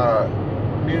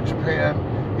New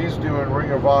Japan, he's doing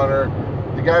Ring of Honor,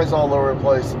 the guy's all over the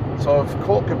place. So if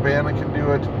Colt Cabana can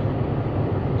do it,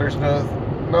 there's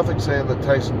nothing saying that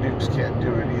Tyson Dukes can't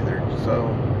do it either. So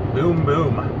boom,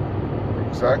 boom.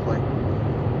 Exactly.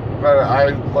 But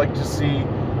I'd like to see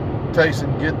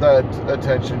Tyson get that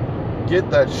attention, get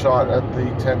that shot at the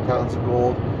 10 pounds of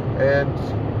gold, and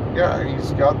yeah,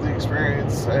 he's got the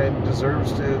experience and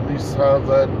deserves to at least have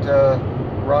that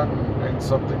run in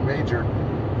something major.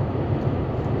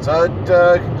 So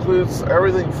that concludes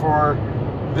everything for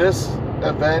this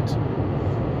event.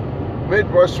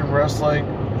 Midwestern Wrestling,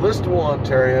 Listowel,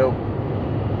 Ontario,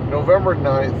 November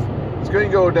 9th. It's going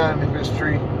to go down in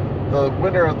history. The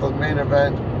winner of the main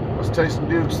event was Tyson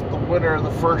Dukes, the winner of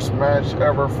the first match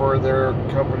ever for their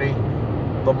company,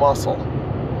 The Muscle.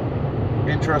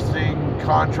 Interesting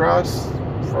contrast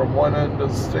from one end of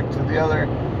the stick to the other,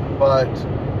 but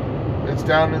it's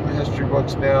down in the history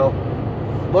books now.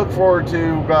 Look forward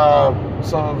to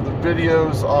some of the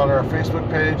videos on our Facebook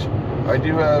page. I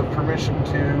do have permission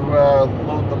to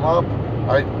load them up.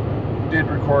 I did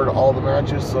record all the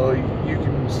matches, so you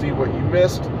can see what you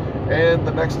missed. And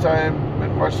the next time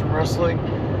Midwestern Wrestling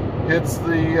hits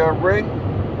the ring,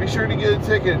 be sure to get a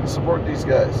ticket and support these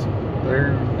guys.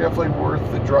 They're definitely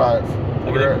worth the drive,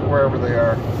 wherever they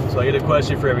are. So I get a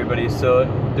question for everybody. So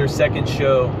their second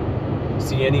show,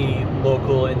 see any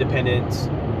local independent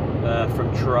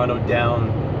from Toronto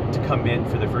down to come in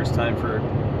for the first time for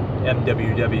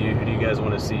MWW? Who do you guys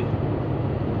want to see?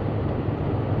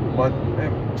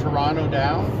 Toronto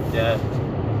down? Yeah.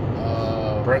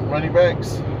 Brent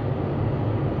Moneybanks.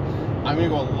 I'm going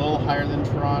to go a little higher than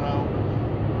Toronto,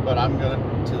 but I'm going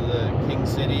to the King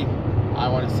City. I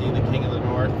want to see the King of the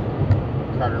North,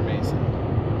 Carter Mason.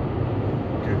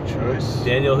 Good choice.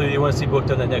 Daniel, who do you want to see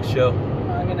booked on the next show?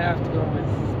 I'm going to have to go with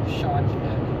Sean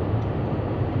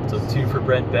Pick. So 2 for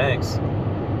Brent Banks.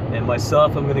 And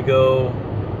myself, I'm going to go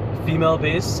female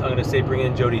base. I'm going to say bring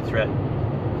in Jody Threat.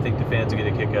 I think the fans will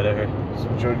get a kick out of her.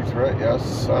 Some Jody Threat,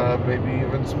 yes. Maybe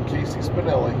even some Casey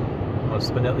Spinelli. Oh,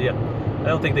 Spinelli, yeah. I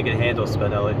don't think they can handle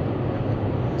Spinelli.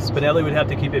 Spinelli would have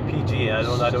to keep it PG. I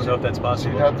don't know if that's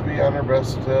possible. She'd have to be on her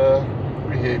best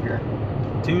behavior.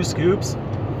 2 scoops.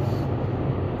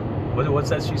 What's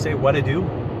that she say? What to do?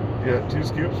 Yeah, 2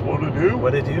 scoops. What to do?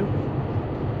 What to do?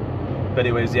 But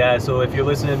anyways, yeah. So if you're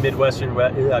listening to Midwestern,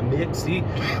 see,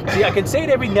 I can say it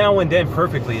every now and then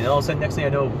perfectly, and all of a sudden, next thing I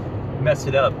know, mess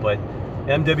it up. But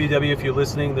MWW, if you're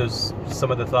listening, there's some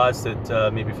of the thoughts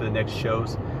that maybe for the next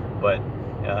shows. But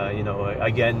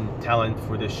again, talent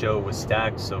for this show was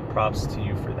stacked, so props to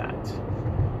you for that.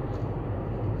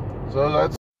 So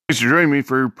that's. Thanks for joining me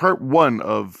for part 1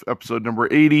 of episode number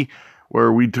 80,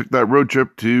 where we took that road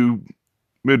trip to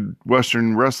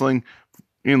Midwestern Wrestling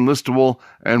in Listowel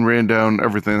and ran down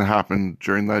everything that happened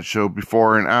during that show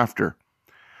before and after.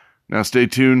 Now stay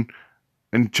tuned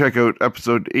and check out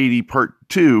episode 80 part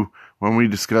 2 when we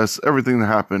discuss everything that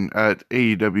happened at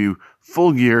AEW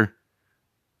Full Gear,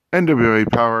 NWA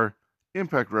Power,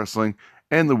 Impact Wrestling,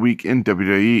 and the week in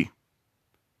WWE.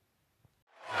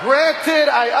 Granted,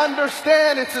 I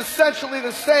understand it's essentially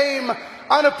the same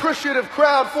unappreciative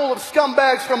crowd full of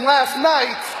scumbags from last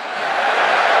night.